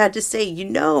would have had to say,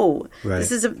 right.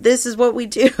 this is what we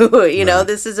do.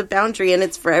 This is a boundary and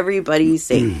it's for everybody's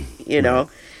sake, Right.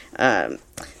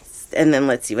 And then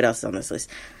let's see what else is on this list.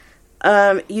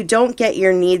 You don't get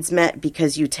your needs met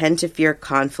because you tend to fear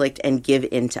conflict and give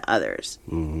in to others.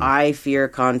 Mm-hmm. I fear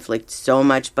conflict so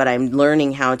much, but I'm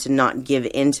learning how to not give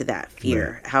in to that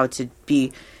fear, right. How to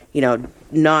be,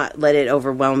 not let it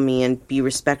overwhelm me and be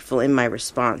respectful in my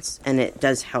response. And it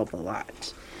does help a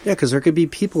lot. Yeah, because there could be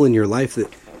people in your life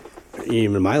that,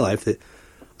 even in my life, that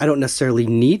I don't necessarily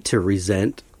need to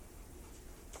resent.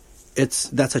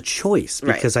 That's a choice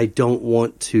because right. I don't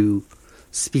want to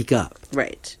speak up.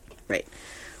 Right. Right.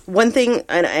 One thing,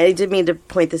 and I did mean to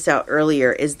point this out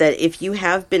earlier, is that if you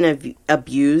have been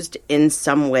abused in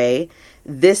some way,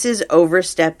 this is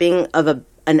overstepping of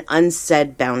an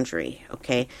unsaid boundary,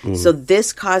 okay? So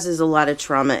this causes a lot of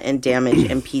trauma and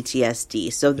damage and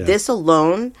PTSD. So this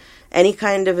alone, Any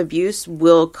kind of abuse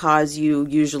will cause you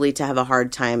usually to have a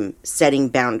hard time setting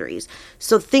boundaries.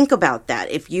 So think about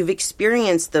that. If you've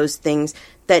experienced those things,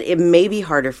 that it may be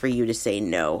harder for you to say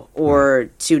no or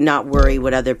to not worry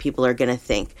what other people are going to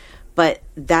think. But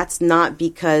that's not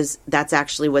because that's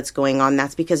actually what's going on.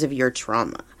 That's because of your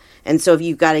trauma. And so if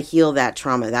you've got to heal that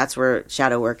trauma, that's where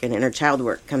shadow work and inner child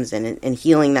work comes in, and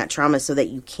healing that trauma so that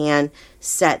you can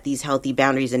set these healthy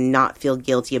boundaries and not feel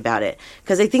guilty about it.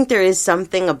 Because I think there is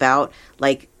something about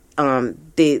like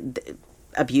the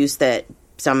abuse that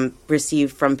some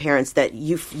receive from parents that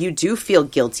you do feel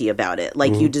guilty about it,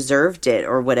 like you deserved it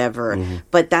or whatever.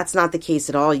 But that's not the case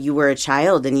at all. You were a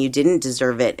child and you didn't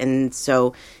deserve it. And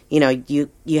so,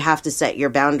 you have to set your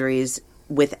boundaries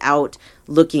without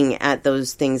looking at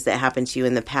those things that happened to you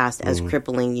in the past as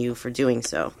crippling you for doing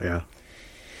so. Yeah.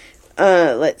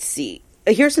 Let's see.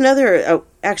 Here's another. Oh,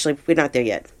 actually, we're not there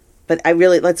yet. But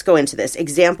let's go into this.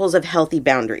 Examples of healthy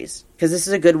boundaries. Because this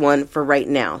is a good one for right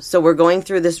now. So we're going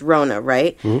through this Rona,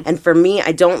 right? And for me,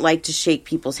 I don't like to shake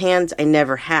people's hands. I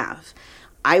never have.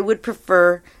 I would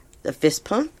prefer the fist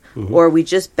pump or we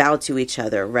just bow to each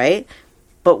other, right?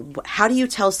 But how do you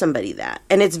tell somebody that?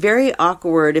 And it's very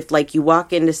awkward if, like, you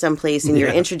walk into some place and you're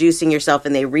introducing yourself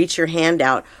and they reach your hand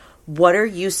out. What are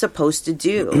you supposed to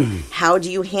do? How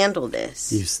do you handle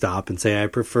this? You stop and say, I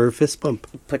prefer fist bump.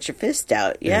 Put your fist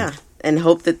out, and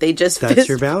hope that they just That's fist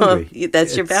your boundary. Bump.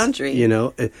 That's your boundary.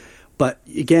 But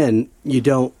again,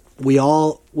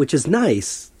 which is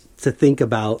nice to think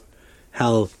about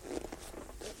how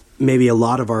maybe a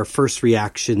lot of our first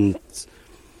reactions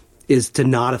is to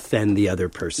not offend the other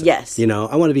person. Yes.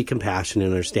 I want to be compassionate,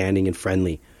 understanding, and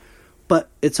friendly. But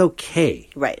it's okay.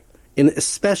 Right. And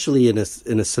especially in a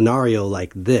scenario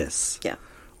like this,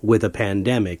 with a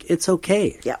pandemic, it's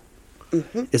okay. Yeah.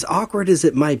 As awkward as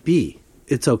it might be,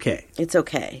 it's okay. It's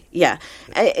okay. Yeah.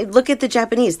 Look at the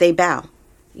Japanese. They bow,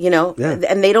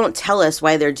 and they don't tell us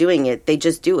why they're doing it. They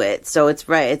just do it. So it's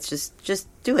right. It's just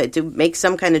do it. Do make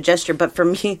some kind of gesture. But for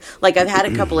me, like, I've had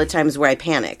a couple of times where I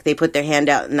panic. They put their hand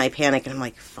out and I panic and I'm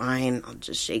like, fine, I'll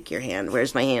just shake your hand.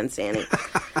 Where's my hand, Sandy?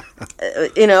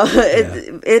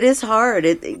 It is hard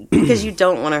because you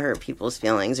don't want to hurt people's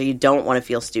feelings or you don't want to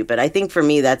feel stupid. I think for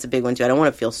me, that's a big one too. I don't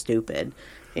want to feel stupid.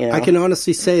 I can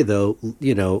honestly say though,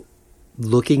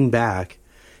 looking back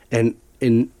and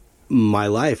in my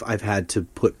life, I've had to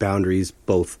put boundaries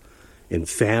both in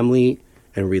family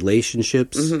and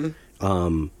relationships,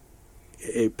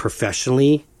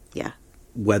 professionally,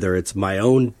 whether it's my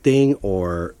own thing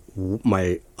or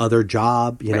my other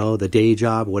job, the day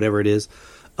job, whatever it is.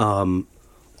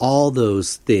 All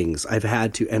those things I've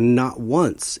had to, and not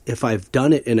once, if I've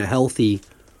done it in a healthy,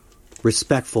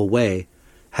 respectful way,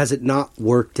 has it not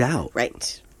worked out.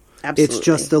 Right. Absolutely. It's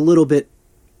just a little bit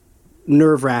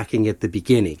nerve-wracking at the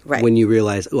beginning when you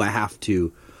realize, I have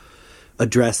to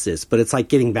address this. But it's like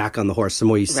getting back on the horse. The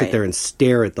more you sit there and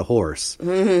stare at the horse,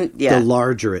 the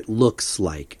larger it looks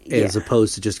like, as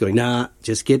opposed to just going, nah,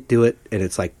 just get to it. And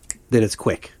it's like, then it's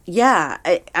quick. Yeah,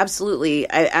 absolutely.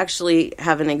 I actually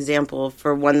have an example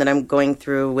for one that I'm going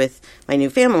through with my new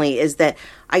family is that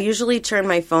I usually turn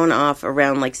my phone off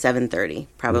around like 7:30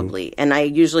 probably, and I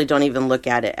usually don't even look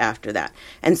at it after that.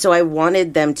 And so I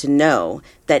wanted them to know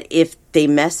that if they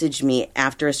message me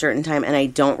after a certain time and I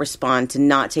don't respond, to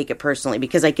not take it personally,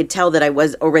 because I could tell that I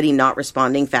was already not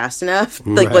responding fast enough,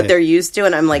 like what they're used to.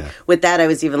 And I'm like, with that, I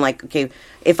was even like, okay,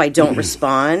 if I don't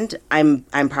respond, I'm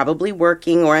probably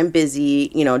working or I'm busy,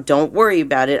 don't worry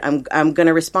about it. I'm going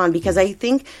to respond, because I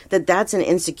think that that's an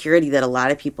insecurity that a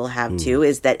lot of people have too,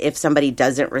 is that if somebody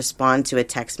doesn't respond to a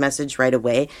text message right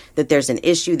away, that there's an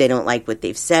issue, they don't like what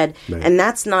they've said. And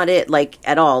that's not it, like,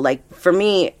 at all. Like, for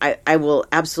me, I will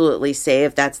absolutely say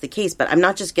if that's the case, but I'm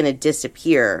not just going to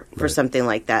disappear for something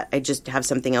like that. I just have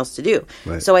something else to do.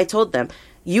 So I told them,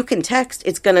 you can text,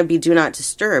 it's going to be do not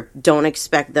disturb. Don't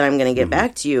expect that I'm going to get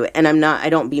back to you. And I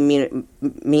don't be mean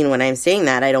when I'm saying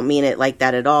that. I don't mean it like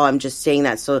that at all. I'm just saying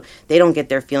that so they don't get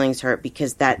their feelings hurt,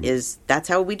 because that's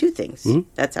how we do things.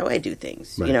 That's how I do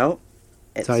things,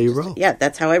 That's how you roll. Yeah,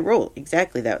 that's how I roll.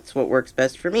 Exactly. That's what works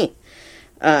best for me.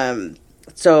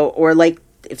 Or like,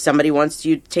 if somebody wants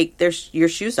you to take your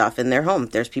shoes off in their home,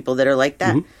 there's people that are like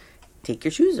that. Take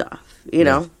your shoes off.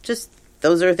 Just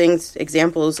those are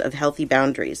examples of healthy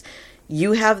boundaries.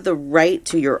 You have the right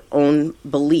to your own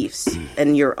beliefs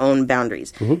and your own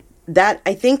boundaries. That,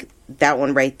 I think, that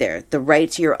one right there, the right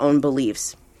to your own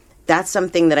beliefs, that's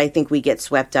something that I think we get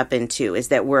swept up into, is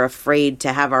that we're afraid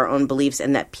to have our own beliefs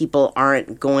and that people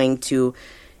aren't going to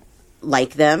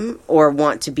like them or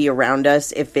want to be around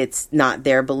us if it's not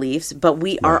their beliefs, but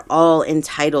we are all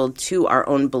entitled to our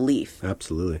own belief.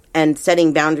 Absolutely. And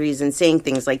setting boundaries and saying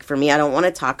things like, for me, I don't want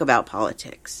to talk about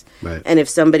politics. Right. And if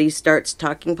somebody starts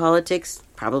talking politics,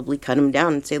 probably cut them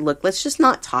down and say, look, let's just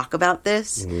not talk about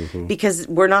this because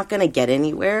we're not going to get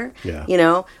anywhere, you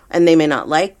know, and they may not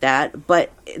like that,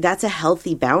 but that's a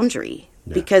healthy boundary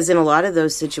because in a lot of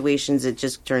those situations, it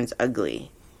just turns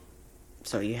ugly.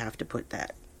 So you have to put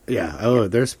that. Yeah. Oh,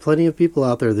 there's plenty of people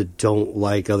out there that don't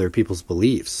like other people's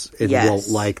beliefs and won't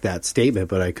like that statement,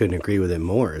 but I couldn't agree with it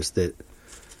more, is that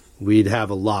we'd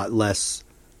have a lot less,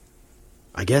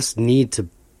 I guess, need to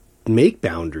make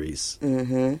boundaries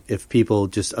if people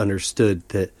just understood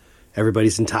that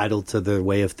everybody's entitled to their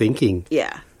way of thinking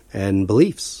and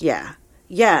beliefs.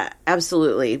 Yeah,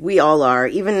 absolutely. We all are,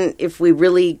 even if we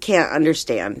really can't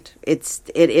understand. It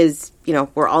is, you know,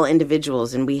 we're all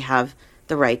individuals and we have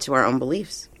the right to our own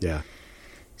beliefs. Yeah.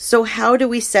 So how do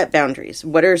we set boundaries?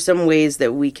 What are some ways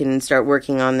that we can start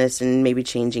working on this and maybe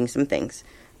changing some things?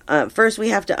 First, we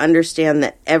have to understand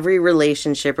that every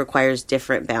relationship requires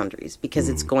different boundaries because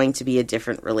it's going to be a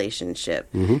different relationship.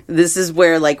 This is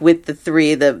where, like with the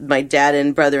three, my dad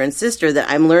and brother and sister, that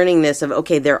I'm learning this of,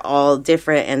 okay, they're all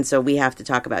different. And so we have to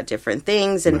talk about different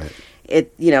things. And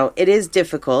it, you know, it is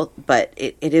difficult, but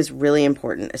it is really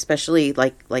important, especially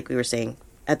like we were saying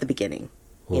at the beginning,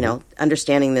 you know,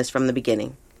 understanding this from the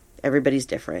beginning. Everybody's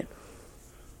different.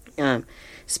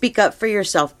 Speak up for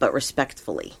yourself, but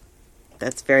respectfully.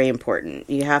 That's very important.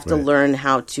 You have to learn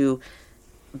how to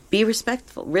be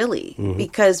respectful, really.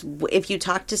 Because if you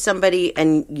talk to somebody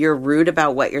and you're rude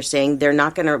about what you're saying, they're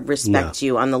not going to respect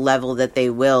you on the level that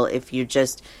they will if you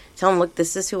just tell them, look,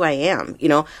 this is who I am. You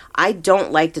know, I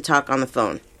don't like to talk on the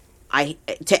phone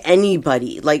to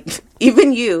anybody, like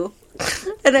even you.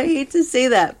 And I hate to say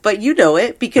that, but you know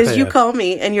it because you call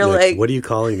me and you're like, what are you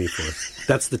calling me for?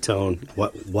 That's the tone.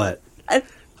 What?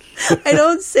 I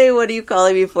don't say, what are you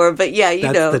calling me for? But yeah, you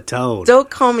know. That's the tone. Don't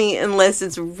call me unless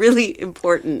it's really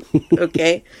important,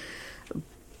 okay?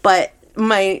 But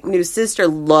my new sister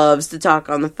loves to talk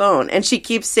on the phone. And she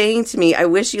keeps saying to me, I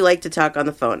wish you liked to talk on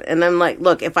the phone. And I'm like,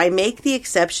 look, if I make the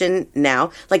exception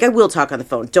now, like I will talk on the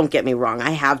phone. Don't get me wrong.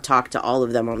 I have talked to all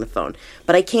of them on the phone.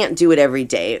 But I can't do it every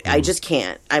day. I just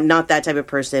can't. I'm not that type of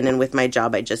person. And with my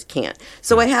job, I just can't.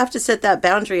 So I have to set that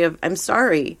boundary of, I'm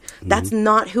sorry. That's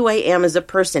not who I am as a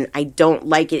person. I don't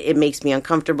like it. It makes me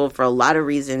uncomfortable for a lot of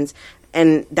reasons.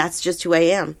 And that's just who I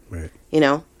am. Right. You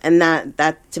know, and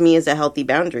that to me is a healthy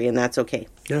boundary, and that's okay.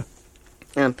 Yeah.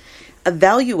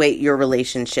 Evaluate your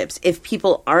relationships. If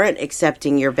people aren't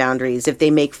accepting your boundaries, if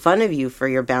they make fun of you for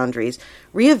your boundaries,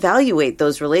 reevaluate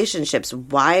those relationships.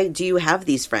 Why do you have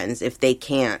these friends if they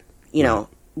can't, you know,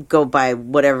 go by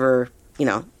whatever, you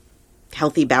know,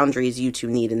 healthy boundaries you two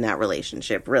need in that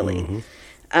relationship, really?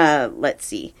 Let's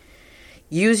see.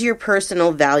 Use your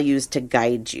personal values to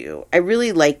guide you. I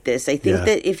really like this. I think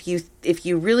that if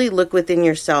you really look within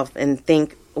yourself and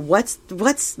think, what's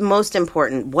most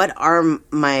important? What are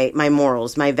my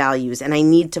morals, my values, and I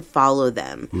need to follow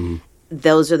them.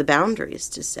 Those are the boundaries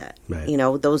to set. Right. You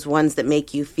know, those ones that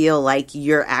make you feel like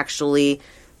you're actually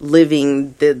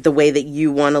living the way that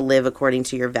you want to live according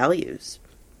to your values.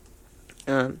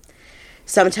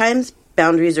 Sometimes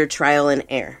boundaries are trial and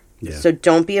error. Yeah. So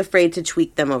don't be afraid to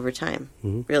tweak them over time,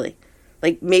 really.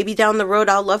 Like, maybe down the road,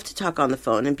 I'll love to talk on the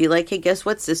phone and be like, hey, guess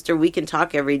what, sister? We can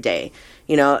talk every day,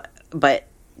 you know. But,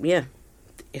 yeah,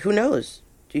 who knows?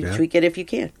 You tweak it if you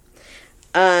can.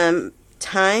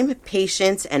 Time,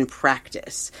 patience, and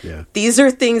practice. Yeah. These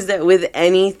are things that with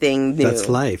anything new. That's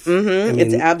life. I mean,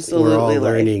 it's absolutely we're all life.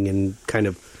 learning and kind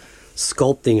of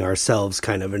sculpting ourselves,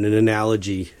 kind of in an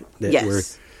analogy that we're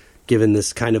given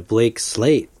this kind of blank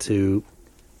slate to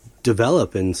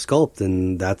develop and sculpt,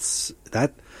 and that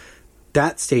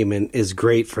statement is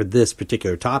great for this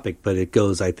particular topic, but it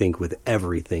goes, I think, with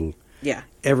everything. Yeah.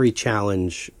 Every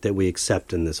challenge that we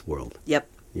accept in this world. Yep.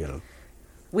 You know.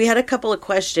 We had a couple of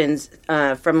questions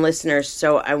from listeners,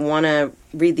 so I want to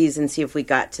read these and see if we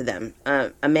got to them.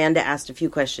 Amanda asked a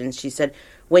few questions. She said,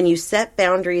 when you set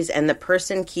boundaries and the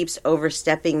person keeps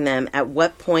overstepping them, at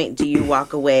what point do you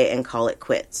walk away and call it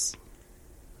quits?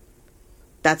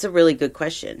 That's a really good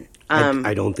question.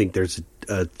 I don't think there's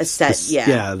a set,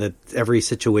 that every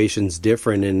situation's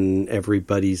different in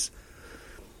everybody's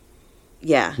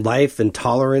life and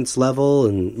tolerance level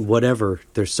and whatever.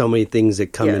 There's so many things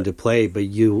that come into play, but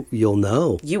you'll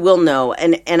know. You will know.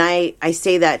 And I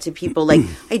say that to people, like,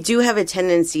 I do have a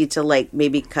tendency to, like,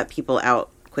 maybe cut people out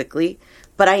quickly,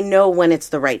 but I know when it's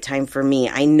the right time for me.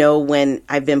 I know when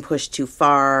I've been pushed too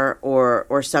far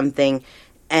or something.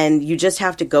 And you just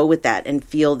have to go with that and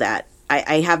feel that.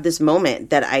 I have this moment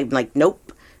that I'm like,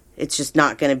 nope, it's just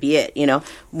not going to be it, you know?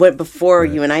 Before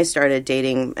you and I started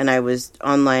dating and I was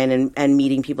online and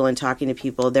meeting people and talking to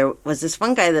people, there was this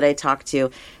one guy that I talked to,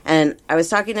 and I was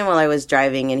talking to him while I was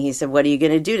driving, and he said, what are you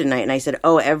going to do tonight? And I said,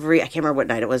 I can't remember what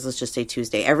night it was, let's just say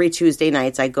Tuesday. Every Tuesday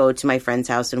nights I go to my friend's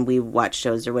house and we watch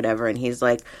shows or whatever, and he's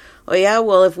like, oh yeah,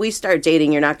 well, if we start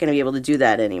dating, you're not going to be able to do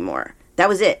that anymore. That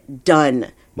was it.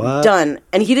 Done. What? Done.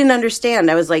 And he didn't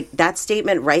understand. I was like, that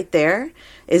statement right there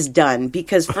is done.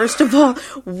 Because first of all,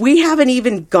 we haven't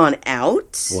even gone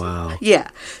out. Wow. Yeah.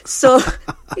 So,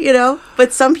 you know,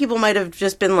 but some people might have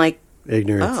just been like,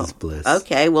 Ignorance is bliss.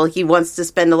 okay, well, he wants to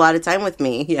spend a lot of time with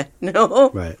me. Yeah.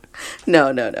 No. Right.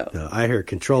 No. No, I hear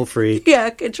control freak. Yeah,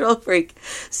 control freak.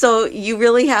 So you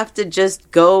really have to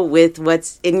just go with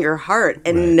what's in your heart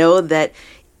and know that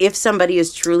if somebody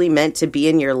is truly meant to be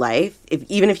in your life,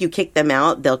 even if you kick them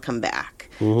out, they'll come back.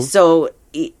 Mm-hmm. So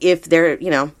if they're,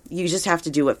 you know, you just have to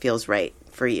do what feels right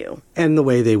for you. And the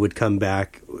way they would come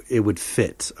back, it would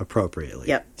fit appropriately.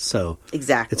 Yep. So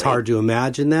exactly. It's hard to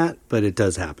imagine that, but it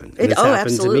does happen. It's happened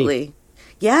absolutely. to me.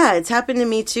 Yeah, it's happened to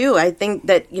me too. I think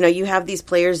that, you know, you have these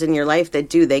players in your life that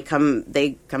they come and they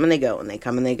go, and they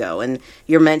come and they go. And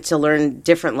you're meant to learn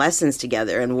different lessons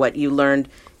together. And what you learned,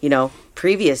 you know,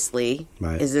 previously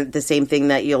isn't the same thing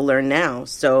that you'll learn now.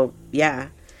 So, yeah.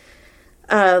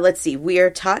 Let's see. We are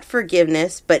taught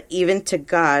forgiveness, but even to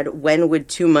God, when would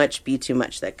too much be too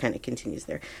much? That kind of continues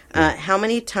there. How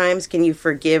many times can you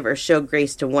forgive or show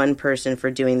grace to one person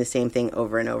for doing the same thing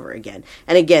over and over again?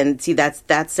 And again, see, that's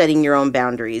setting your own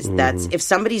boundaries. Mm-hmm. That's if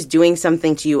somebody's doing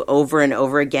something to you over and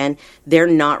over again, they're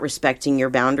not respecting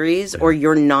your boundaries, or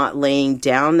you're not laying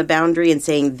down the boundary and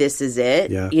saying, this is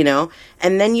it, you know?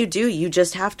 And then you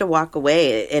just have to walk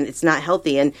away, and it's not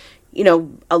healthy. And you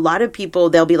know, a lot of people,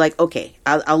 they'll be like, okay,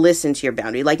 I'll listen to your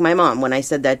boundary. Like my mom, when I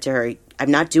said that to her, I'm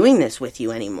not doing this with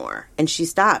you anymore. And she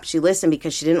stopped. She listened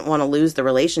because she didn't want to lose the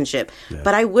relationship. Yeah.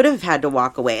 But I would have had to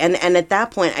walk away. And at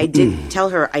that point, I did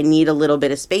tell her I need a little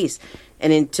bit of space.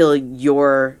 And until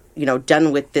you're, you know,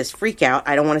 done with this freak out,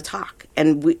 I don't want to talk.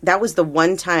 And that was the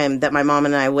one time that my mom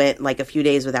and I went like a few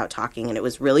days without talking. And it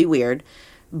was really weird.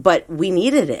 But we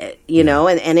needed it, you know,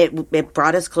 and it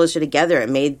brought us closer together. It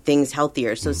made things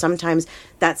healthier. So sometimes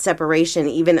that separation,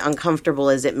 even uncomfortable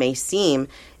as it may seem,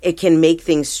 it can make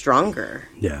things stronger.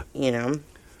 Yeah. You know?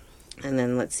 And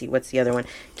then let's see, what's the other one?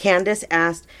 Candace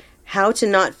asked, how to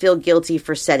not feel guilty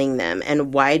for setting them,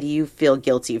 and why do you feel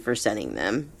guilty for setting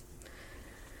them?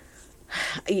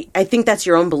 I think that's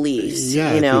your own beliefs.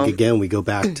 Yeah, you know? I think, again, we go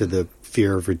back to the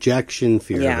fear of rejection,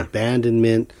 fear of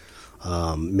abandonment.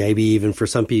 Maybe even for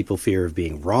some people, fear of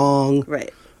being wrong.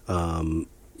 Right.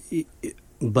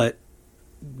 But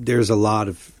there's a lot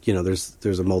of, you know,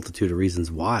 there's a multitude of reasons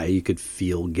why you could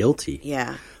feel guilty.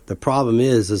 Yeah. The problem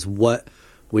is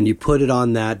when you put it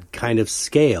on that kind of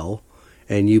scale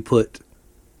and you put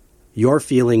your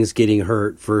feelings getting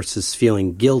hurt versus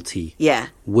feeling guilty. Yeah.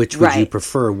 Which would you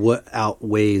prefer? What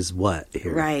outweighs what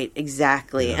here? Right,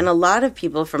 exactly. Yeah. And a lot of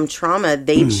people from trauma,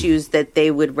 they choose that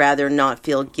they would rather not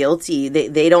feel guilty.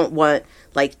 They don't want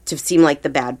like to seem like the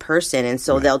bad person, and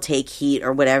so they'll take heat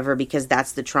or whatever because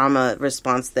that's the trauma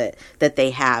response that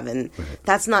they have, and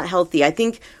that's not healthy. I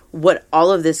think what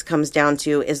all of this comes down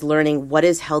to is learning what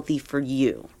is healthy for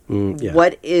you.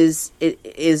 What is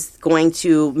going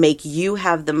to make you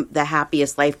have the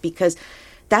happiest life, because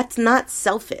that's not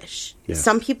selfish. Yeah.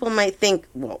 Some people might think,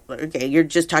 well, okay, you're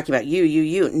just talking about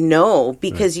you. No,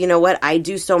 because you know what? I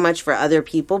do so much for other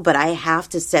people, but I have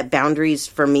to set boundaries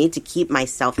for me to keep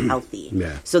myself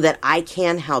healthy so that I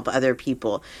can help other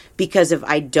people. Because if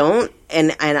I don't,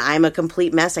 and I'm a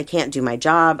complete mess, I can't do my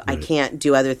job. I can't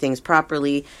do other things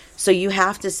properly. So you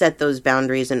have to set those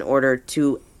boundaries in order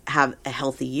to have a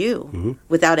healthy you.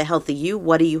 Without a healthy you,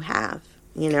 what do you have?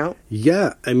 You know?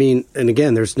 Yeah. I mean, and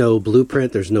again, there's no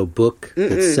blueprint. There's no book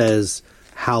that says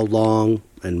how long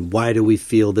and why do we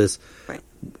feel this. Right.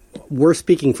 We're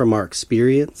speaking from our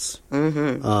experience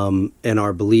and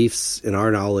our beliefs and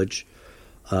our knowledge.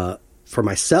 For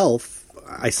myself,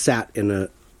 I sat in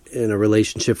a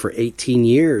relationship for 18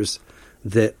 years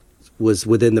that was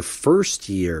within the first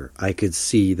year I could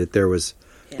see that there was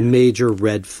major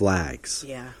red flags.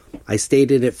 Yeah. I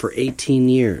stayed in it for 18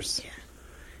 years. Yeah.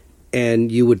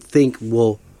 And you would think,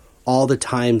 well, all the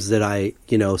times that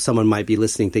someone might be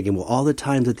listening thinking, well, all the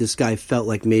times that this guy felt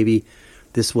like maybe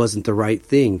this wasn't the right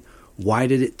thing, why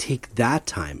did it take that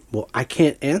time? Well, I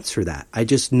can't answer that. I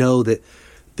just know that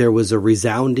there was a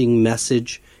resounding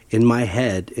message in my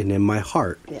head and in my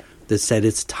heart that said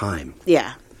it's time.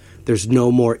 Yeah. There's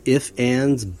no more ifs,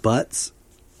 ands, buts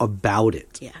about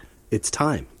it. Yeah. It's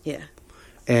time. Yeah.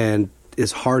 And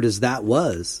as hard as that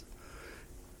was,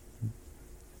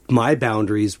 my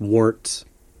boundaries weren't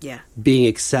being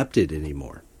accepted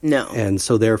anymore. No. And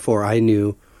so therefore I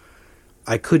knew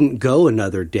I couldn't go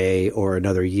another day or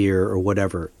another year or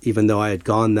whatever, even though I had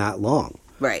gone that long.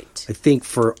 Right. I think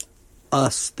for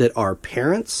us that are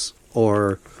parents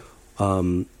or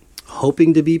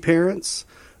hoping to be parents,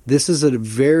 this is a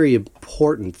very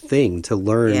important thing to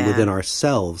learn within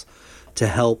ourselves to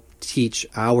help teach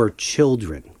our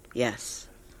children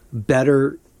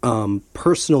better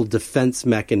personal defense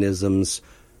mechanisms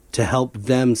to help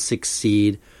them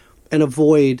succeed and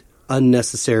avoid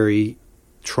unnecessary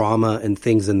trauma and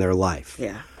things in their life.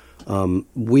 Yeah.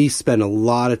 We spend a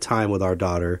lot of time with our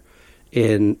daughter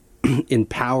in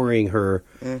empowering her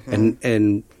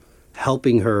and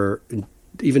helping her,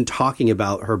 even talking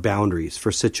about her boundaries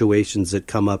for situations that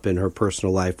come up in her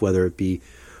personal life, whether it be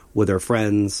with her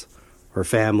friends, her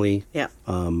family. Yeah.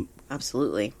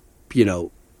 Absolutely. You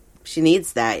know, she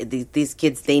needs that. These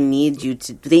kids, they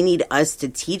need us to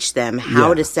teach them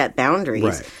how to set boundaries.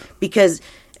 Right. Because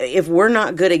if we're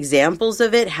not good examples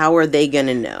of it, how are they going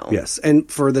to know? Yes. And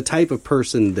for the type of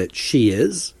person that she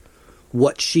is,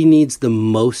 what she needs the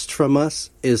most from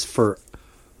us is for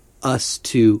us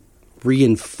to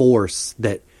reinforce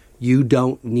that you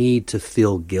don't need to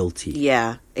feel guilty.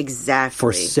 Yeah, exactly.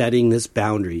 For setting this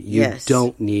boundary. You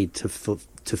don't need to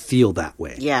feel that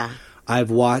way. Yeah.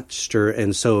 I've watched her,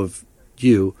 and so have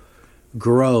you,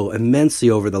 grow immensely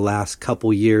over the last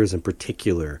couple years in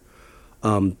particular,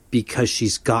 because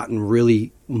she's gotten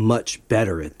really much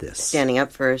better at this. Standing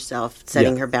up for herself,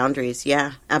 setting her boundaries.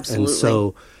 Yeah, absolutely. And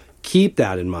so keep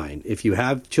that in mind. If you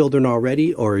have children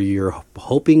already or you're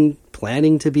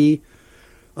planning to be,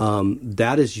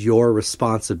 that is your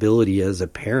responsibility as a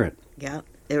parent. Yeah,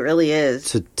 it really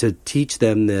is. To teach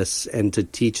them this and to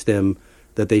teach them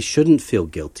that they shouldn't feel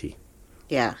guilty.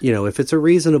 Yeah. You know, if it's a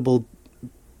reasonable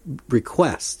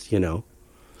request,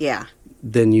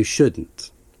 then you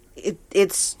shouldn't.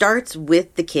 It starts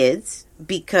with the kids,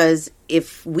 because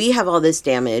if we have all this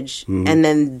damage and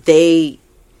then they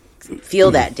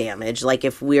feel that damage, like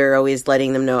if we're always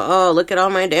letting them know, oh, look at all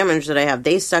my damage that I have,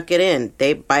 they suck it in,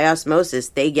 they by osmosis,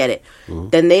 they get it,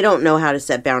 then they don't know how to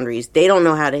set boundaries, they don't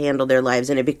know how to handle their lives,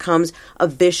 and it becomes a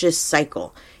vicious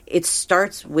cycle. It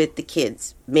starts with the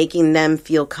kids, making them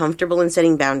feel comfortable in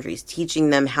setting boundaries, teaching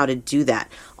them how to do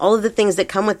that. All of the things that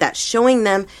come with that, showing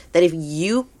them that if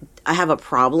you have a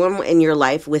problem in your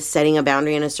life with setting a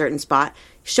boundary in a certain spot,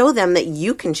 show them that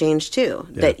you can change too,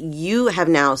 that you have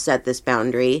now set this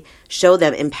boundary. Show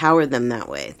them, empower them that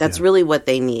way. That's really what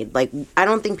they need. Like, I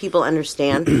don't think people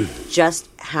understand just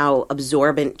how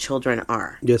absorbent children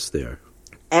are. Yes, they are.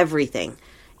 Everything.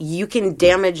 You can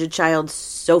damage a child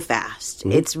so fast.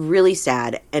 It's really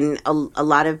sad. And a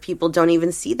lot of people don't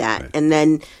even see that. Right. And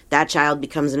then that child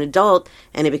becomes an adult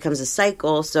and it becomes a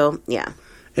cycle. So, yeah.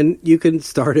 And you can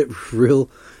start it real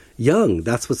young.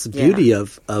 That's what's the beauty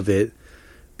of it,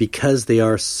 because they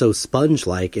are so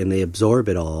sponge-like and they absorb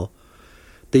it all,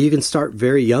 that you can start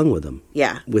very young with them.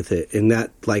 Yeah. With it. And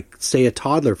that, like, say a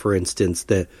toddler, for instance,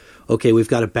 that, okay, we've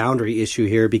got a boundary issue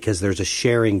here because there's a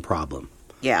sharing problem.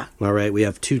 Yeah. All right, we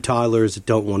have two toddlers that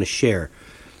don't want to share.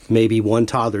 Maybe one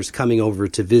toddler's coming over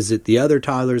to visit the other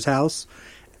toddler's house,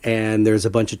 and there's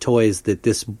a bunch of toys that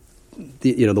the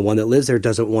one that lives there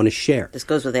doesn't want to share. This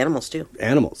goes with animals, too.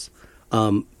 Animals.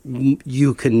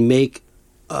 You can make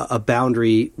a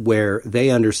boundary where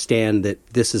they understand that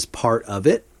this is part of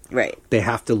it. Right. They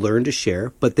have to learn to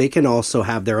share, but they can also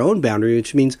have their own boundary,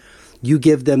 which means you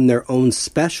give them their own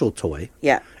special toy.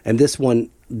 Yeah. And this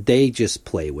one they just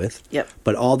play with. Yep.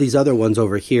 But all these other ones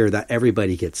over here, that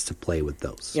everybody gets to play with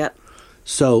those. Yep.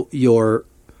 So you're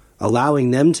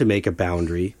allowing them to make a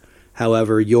boundary.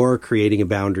 However, you're creating a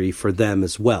boundary for them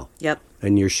as well. Yep.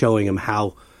 And you're showing them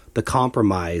how the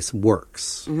compromise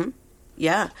works. Mm-hmm.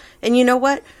 Yeah. And you know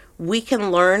what? We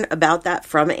can learn about that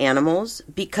from animals,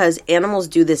 because animals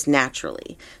do this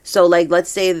naturally. So, like, let's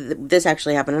say this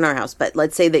actually happened in our house, but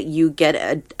let's say that you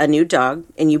get a new dog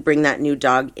and you bring that new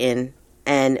dog in,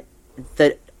 and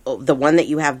the one that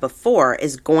you have before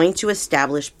is going to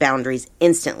establish boundaries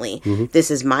instantly. Mm-hmm.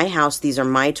 This is my house. These are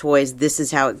my toys. This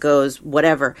is how it goes,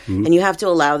 whatever. Mm-hmm. And you have to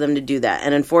allow them to do that.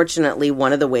 And unfortunately,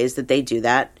 one of the ways that they do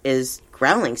that is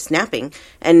growling, snapping.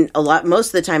 And most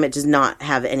of the time it does not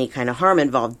have any kind of harm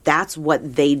involved. That's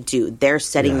what they do. They're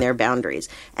setting their boundaries.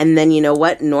 And then, you know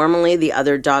what? Normally the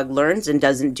other dog learns and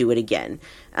doesn't do it again.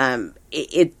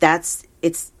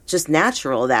 It's just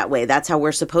natural that way. That's how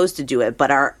we're supposed to do it. But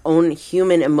our own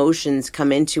human emotions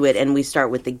come into it, and we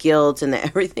start with the guilt and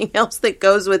everything else that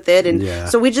goes with it. And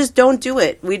so we just don't do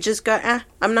it. We just go,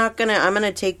 I'm going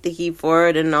to take the heat for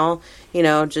it, and I'll,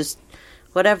 just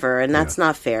whatever. And that's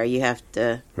not fair. You have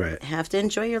to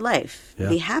enjoy your life.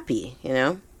 Be happy,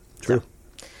 True. So.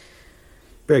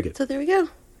 Very good. So there we go.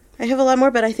 I have a lot more,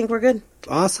 but I think we're good.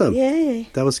 Awesome. Yay.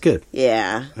 That was good.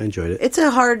 Yeah. I enjoyed it. It's a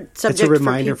hard subject for It's a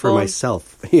reminder for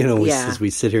myself, as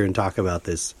we sit here and talk about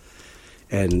this.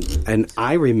 And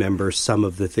I remember some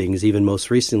of the things, even most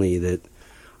recently, that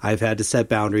I've had to set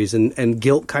boundaries, and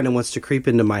guilt kind of wants to creep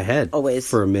into my head always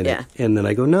for a minute. Yeah. And then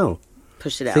I go, no.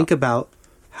 Push it out. Think about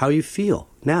how you feel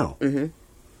now. Mm-hmm.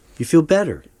 You feel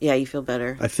better. Yeah, you feel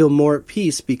better. I feel more at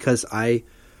peace because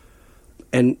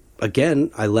and again,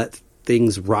 I let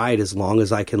things ride as long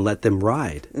as I can let them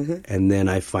ride. Mm-hmm. And then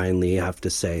I finally have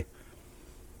to say,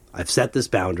 I've set this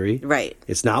boundary. Right.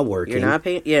 It's not working. You're not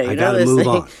paying. Yeah, I got to move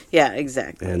on. Yeah,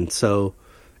 exactly. And so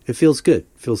it feels good.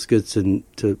 It feels good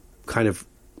to kind of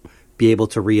be able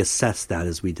to reassess that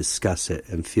as we discuss it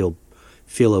and feel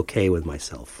okay with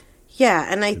myself. Yeah,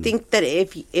 and I think that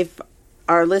if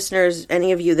our listeners,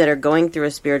 any of you that are going through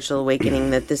a spiritual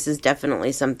awakening, that this is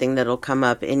definitely something that'll come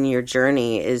up in your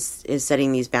journey is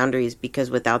setting these boundaries,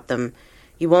 because without them,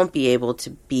 you won't be able to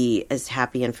be as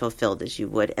happy and fulfilled as you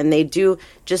would. And they do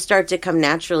just start to come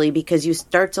naturally because you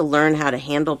start to learn how to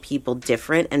handle people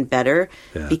different and better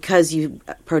because you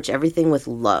approach everything with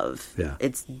love. Yeah.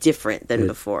 It's different than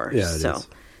before. Yeah, it is.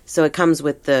 So it comes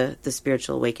with the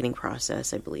spiritual awakening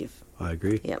process, I believe. I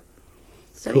agree. Yep.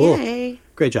 So cool. Yay.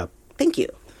 Great job. Thank you.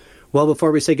 Well,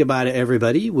 before we say goodbye to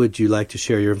everybody, would you like to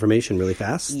share your information really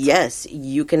fast? Yes,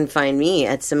 you can find me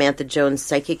at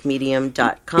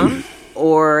SamanthaJonesPsychicMedium.com,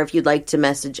 or if you'd like to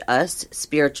message us,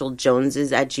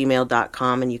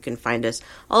 spiritualjoneses@gmail.com, and you can find us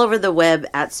all over the web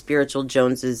at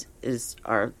spiritualjoneses is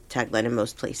our tagline in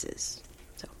most places.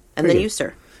 So, and then you,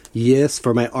 sir. Yes,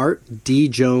 for my art,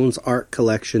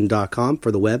 djonesartcollection.com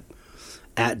for the web,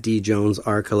 at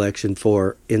djonesartcollection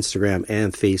for Instagram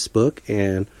and Facebook,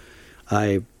 and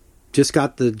I just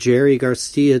got the Jerry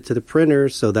Garcia to the printer,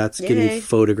 so that's getting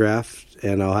photographed,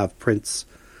 and I'll have prints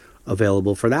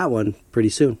available for that one pretty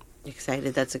soon.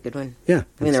 Excited. That's a good one. Yeah.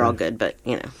 I mean, they're all good, but,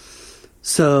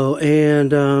 So, and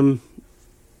going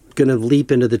to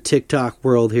leap into the TikTok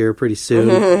world here pretty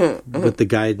soon with the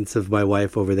guidance of my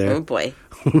wife over there. Oh, boy.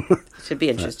 Should be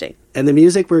interesting. And the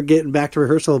music, we're getting back to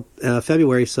rehearsal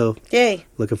February, so yay.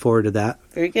 Looking forward to that.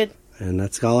 Very good. And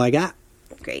that's all I got.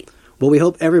 Great. Well, we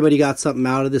hope everybody got something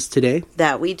out of this today.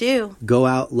 That we do. Go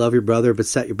out, love your brother, but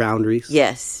set your boundaries.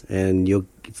 Yes. And you'll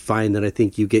find that I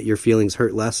think you get your feelings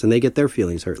hurt less, and they get their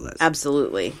feelings hurt less.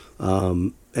 Absolutely.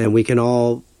 And we can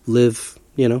all live,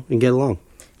 and get along.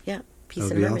 Yeah. Peace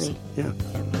and harmony. Awesome. Yeah.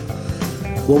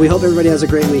 Well, we hope everybody has a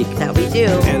great week. That we do.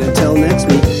 And until next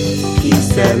week,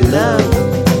 peace and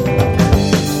love.